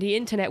back when the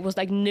internet was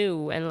like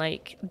new and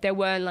like there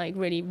weren't like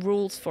really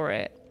rules for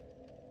it.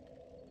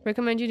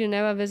 Recommend you to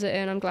never visit it,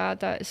 and I'm glad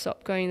that it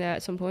stopped going there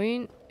at some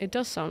point. It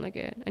does sound like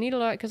it. I need a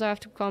lot because I have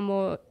to become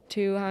more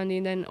too handy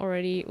than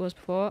already was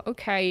before.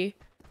 Okay.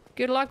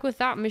 Good luck with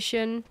that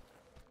mission.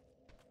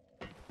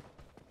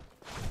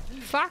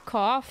 Fuck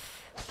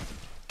off.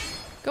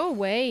 Go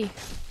away.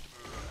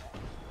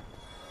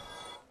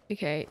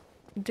 Okay.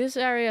 This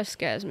area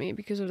scares me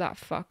because of that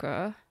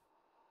fucker.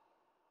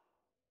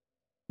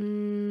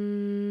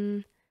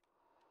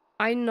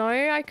 I know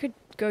I could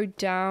go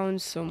down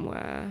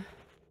somewhere.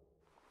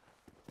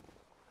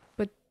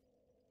 But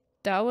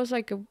that was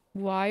like a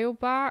while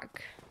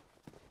back.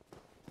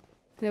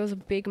 There was a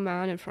big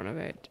man in front of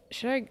it.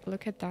 Should I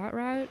look at that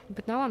route?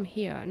 But now I'm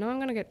here. Now I'm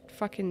gonna get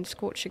fucking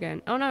scorched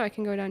again. Oh no, I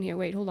can go down here.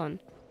 Wait, hold on.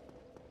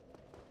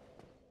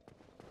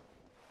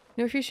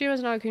 No, if you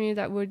streamers in our community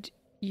that would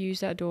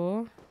use that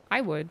door,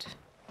 I would.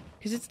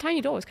 Because it's a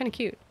tiny door. It's kind of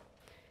cute.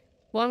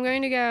 Well, I'm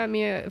going to get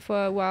me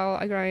for a while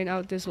I grind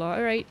out this lot.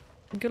 Alright.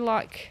 Good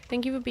luck.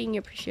 Thank you for being here.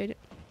 Appreciate it.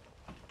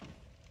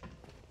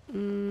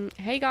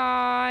 Hey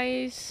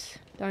guys.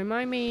 Don't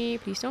mind me.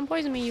 Please don't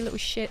poison me, you little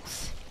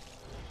shits.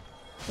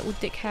 Little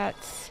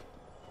dickheads.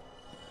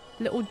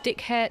 Little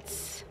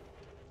dickheads.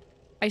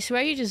 I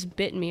swear you just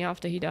bit me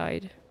after he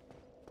died.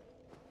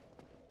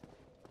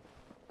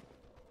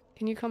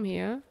 Can you come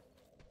here?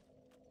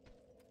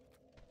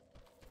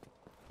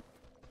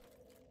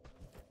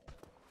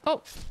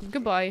 Oh,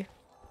 goodbye.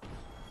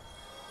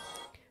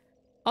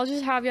 I'll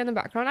just have you in the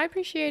background. I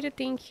appreciate it.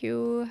 Thank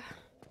you.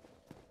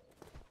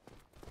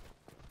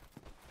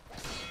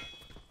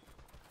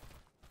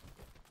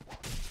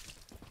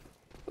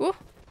 Ooh.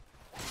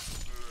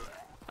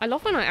 I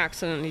love when I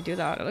accidentally do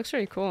that. It looks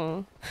really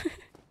cool.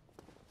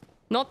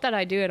 Not that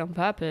I do it on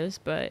purpose,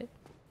 but...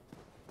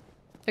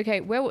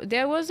 Okay, well,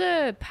 there was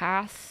a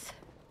path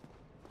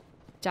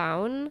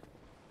down.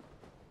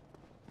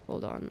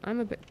 Hold on, I'm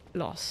a bit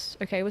lost.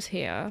 Okay, it was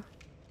here.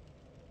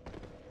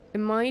 It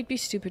might be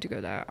stupid to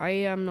go there. I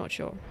am not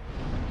sure.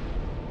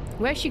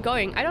 Where's she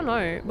going? I don't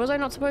know. Was I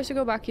not supposed to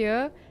go back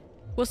here?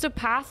 Was the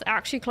path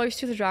actually close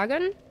to the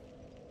dragon?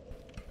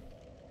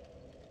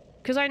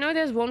 Because I know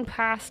there's one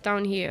path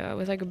down here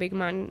with like a big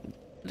man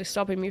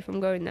stopping me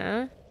from going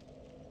there.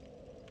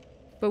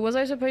 But was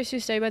I supposed to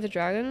stay by the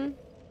dragon?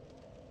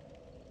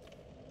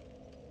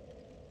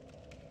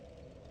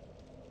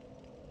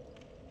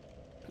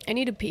 I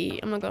need to pee,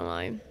 I'm not gonna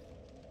lie.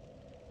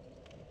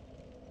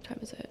 What time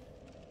is it?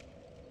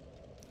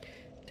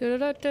 I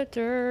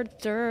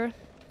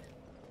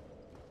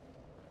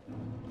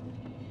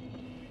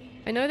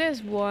know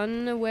there's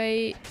one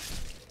way.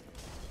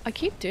 I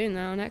keep doing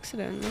that on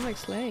accident. I'm like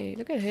Slay.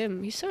 Look at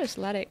him. He's so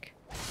athletic.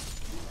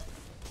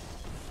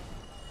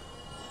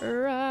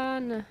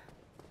 Run.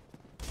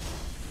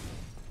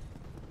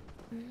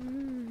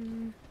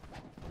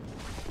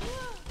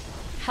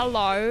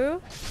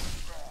 Hello?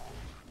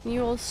 Can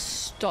you all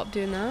stop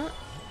doing that?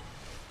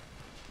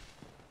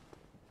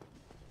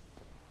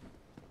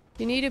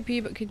 You need to pee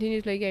but continue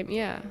to play game.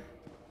 Yeah.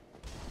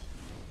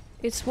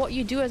 It's what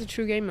you do as a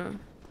true gamer.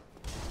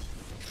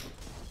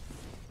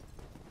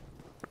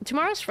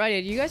 Tomorrow's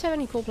Friday. Do you guys have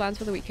any cool plans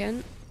for the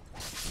weekend?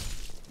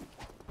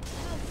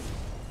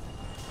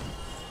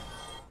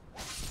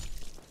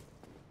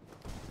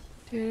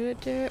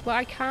 Well,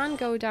 I can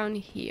go down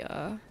here.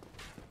 Oh,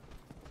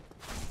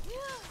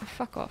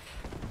 fuck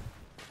off.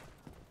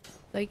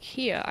 Like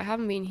here. I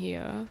haven't been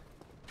here.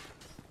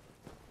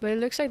 But it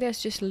looks like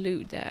there's just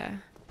loot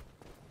there.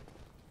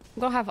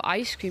 I'm gonna have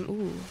ice cream.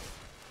 Ooh.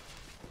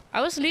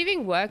 I was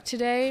leaving work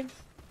today.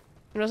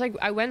 And I was like,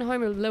 I went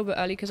home a little bit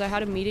early because I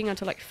had a meeting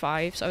until like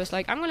 5. So I was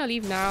like, I'm gonna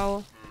leave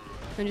now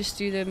and just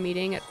do the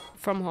meeting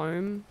from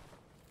home.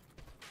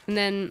 And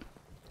then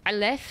I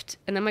left,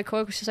 and then my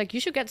coworker was just like, you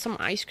should get some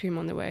ice cream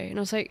on the way. And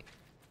I was like,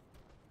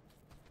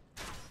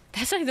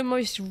 that's like the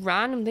most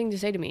random thing to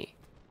say to me.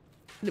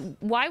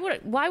 Why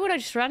would I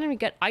just randomly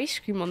get ice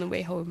cream on the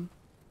way home?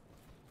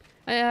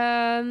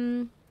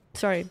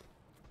 Sorry.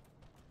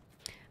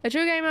 A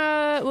true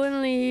gamer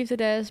wouldn't leave the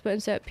desk but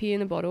instead pee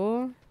in the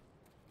bottle.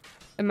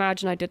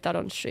 Imagine I did that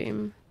on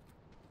stream.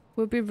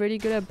 Would be really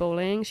good at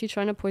bowling. She's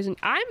trying to poison.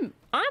 I'm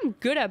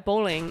good at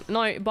bowling.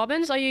 No,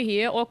 Bobbins, are you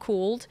here or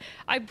cooled?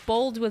 I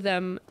bowled with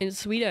them in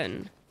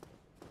Sweden.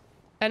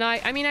 And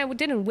I mean I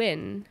didn't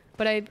win,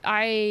 but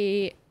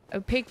I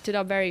picked it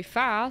up very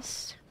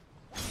fast.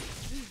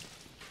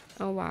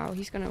 Oh wow,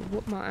 he's gonna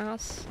whoop my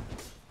ass.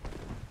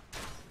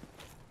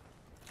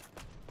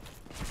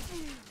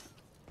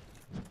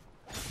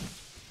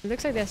 It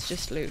looks like there's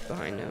just loot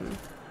behind him.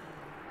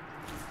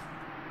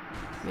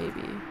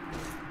 Maybe.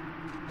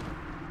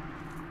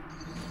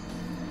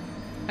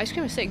 Ice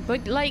cream is sick,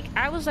 but like,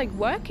 I was like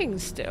working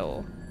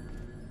still.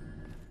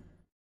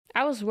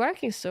 I was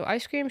working still.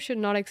 Ice cream should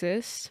not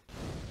exist.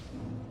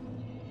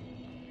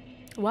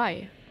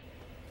 Why?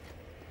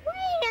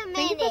 Wait a minute.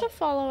 Thank you for the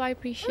follow, I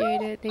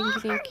appreciate it. Thank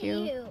you, thank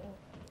you.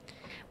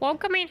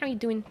 Welcome in, how you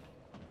doing?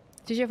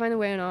 Did you find a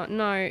way or not?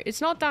 No,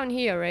 it's not down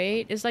here,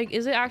 right? It's like,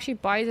 is it actually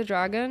by the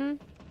dragon?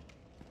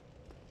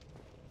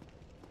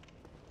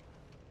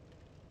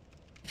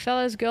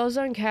 Fellas, girls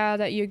don't care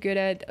that you're good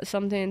at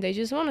something. They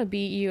just want to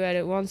beat you at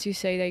it once you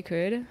say they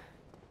could.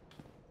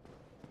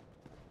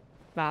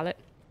 Valid.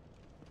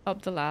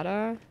 Up the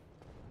ladder.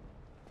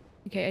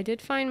 Okay, I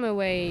did find my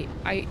way.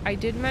 I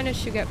did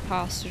manage to get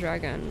past the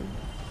dragon.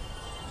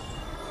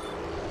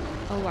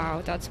 Oh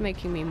wow, that's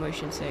making me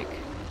motion sick.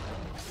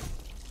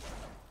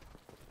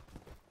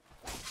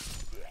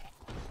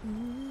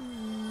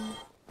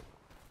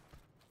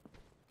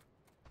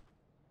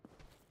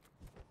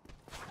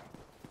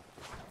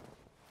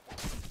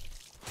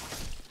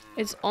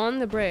 It's on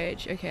the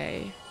bridge,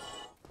 okay.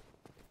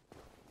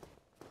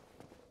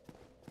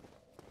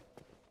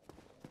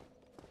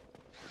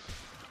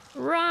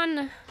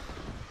 Run!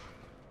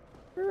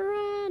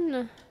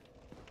 Run!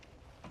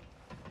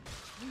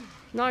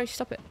 No,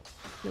 stop it.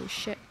 No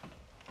shit.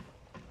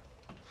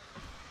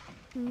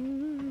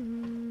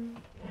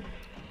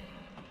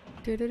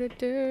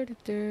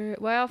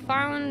 Well, I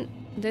found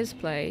this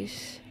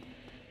place.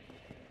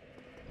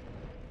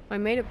 I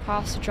made it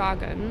past the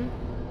dragon.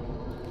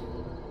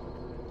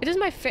 It is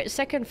my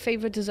second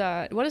favorite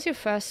dessert. What is your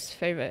first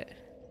favorite?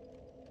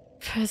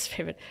 First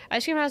favorite.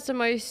 Ice cream has the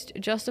most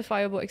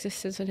justifiable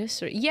existence in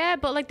history. Yeah,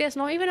 but like there's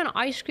not even an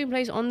ice cream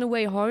place on the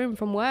way home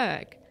from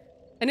work.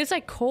 And it's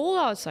like cold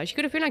outside. She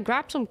could have been like,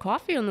 grab some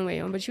coffee on the way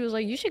home, but she was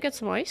like, you should get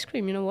some ice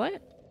cream, you know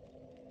what?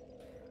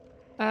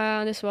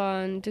 This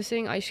one.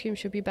 Dissing ice cream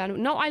should be banned.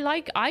 No, I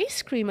like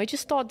ice cream. I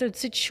just thought the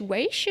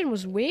situation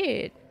was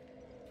weird.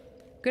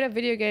 Good at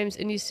video games,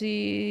 and he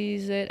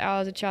sees it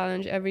as a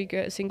challenge every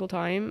single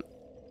time.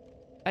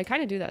 I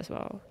kind of do that as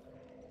well.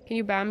 Can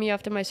you ban me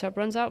after my sub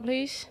runs out,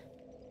 please?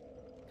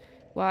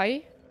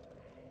 Why?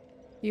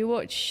 You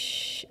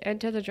watch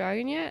Enter the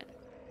Dragon yet?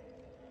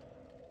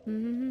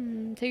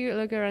 Take a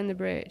look around the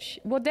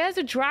bridge. Well, there's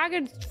a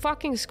dragon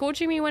fucking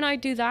scorching me when I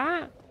do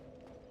that.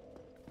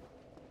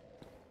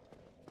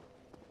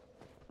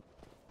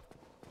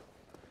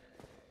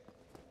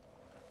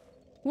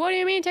 What do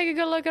you mean, take a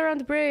good look around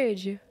the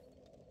bridge?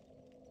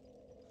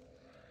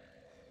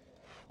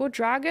 What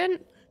dragon?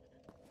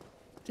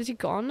 Is he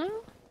gone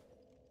now?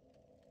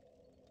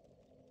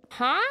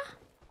 Huh?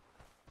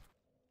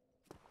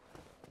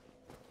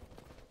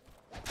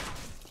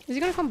 Is he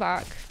gonna come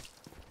back?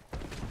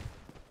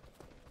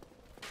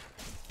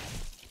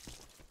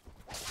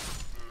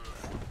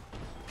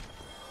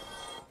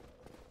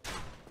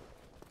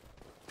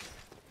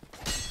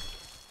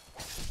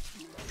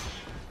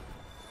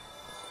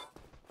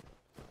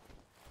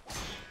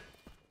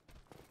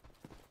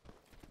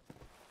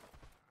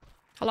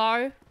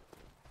 Hello?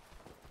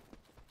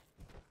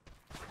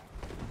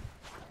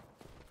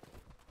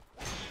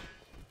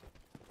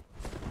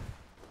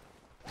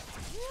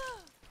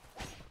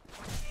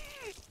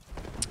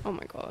 Oh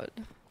my god.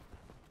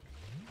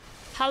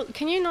 How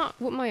can you not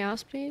whoop my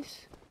ass,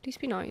 please? Please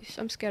be nice.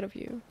 I'm scared of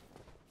you.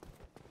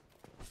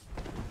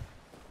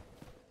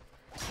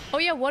 Oh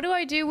yeah, what do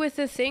I do with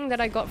the thing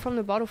that I got from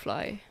the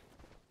butterfly?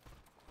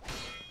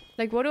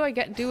 Like, what do I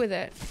do with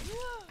it?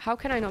 How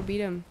can I not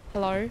beat him?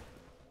 Hello?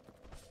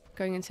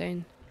 Going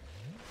insane.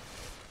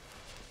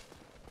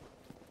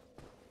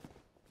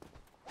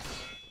 What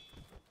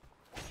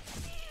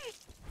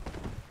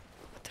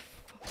the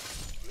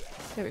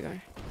fuck? There we go.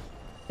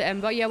 The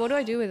ember? Yeah, what do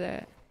I do with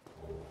it?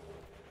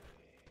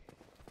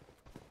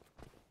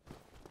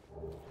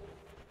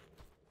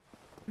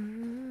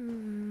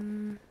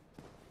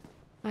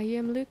 I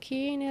am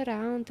looking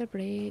around the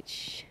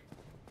bridge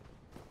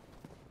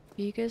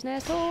because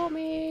Ness told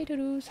me to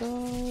do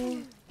so.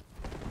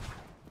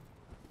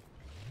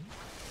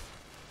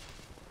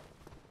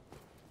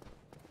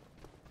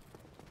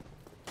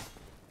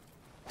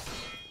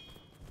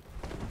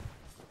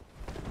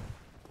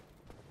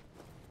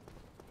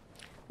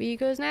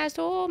 Because Ness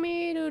told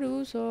me to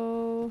do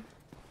so.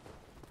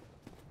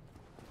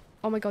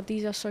 Oh my god,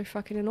 these are so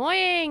fucking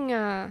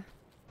annoying!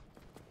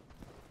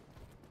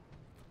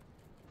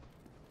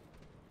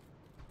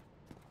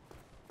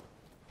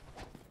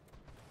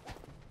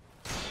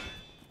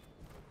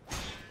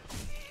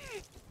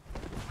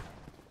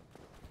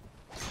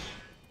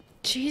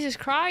 Jesus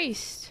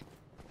Christ!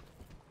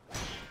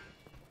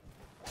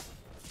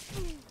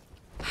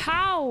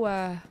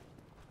 How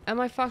am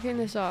I fucking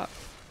this up?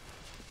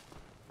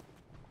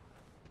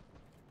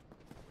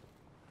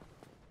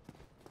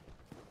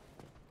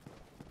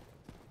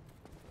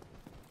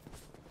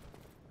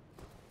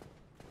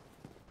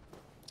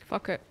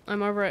 Fuck it.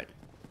 I'm over it.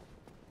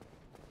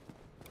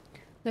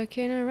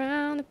 Looking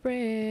around the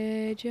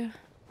bridge.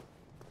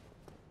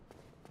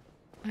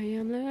 I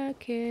am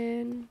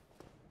looking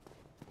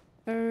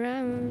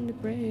around the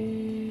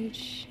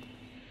bridge.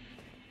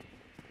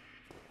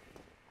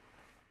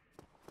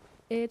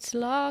 It's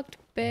locked,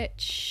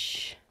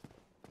 bitch.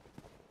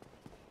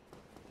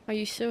 Are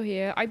you still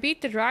here? I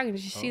beat the dragon.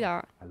 Did you see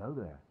that? Hello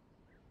there.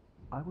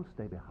 I will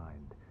stay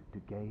behind to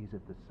gaze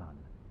at the sun.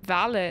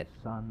 Valid.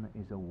 The sun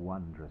is a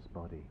wondrous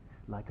body,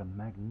 like a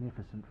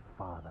magnificent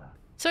father.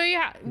 So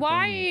yeah,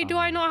 why do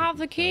I not have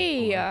the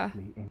key?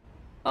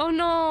 Oh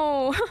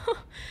no.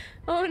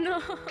 Oh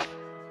no.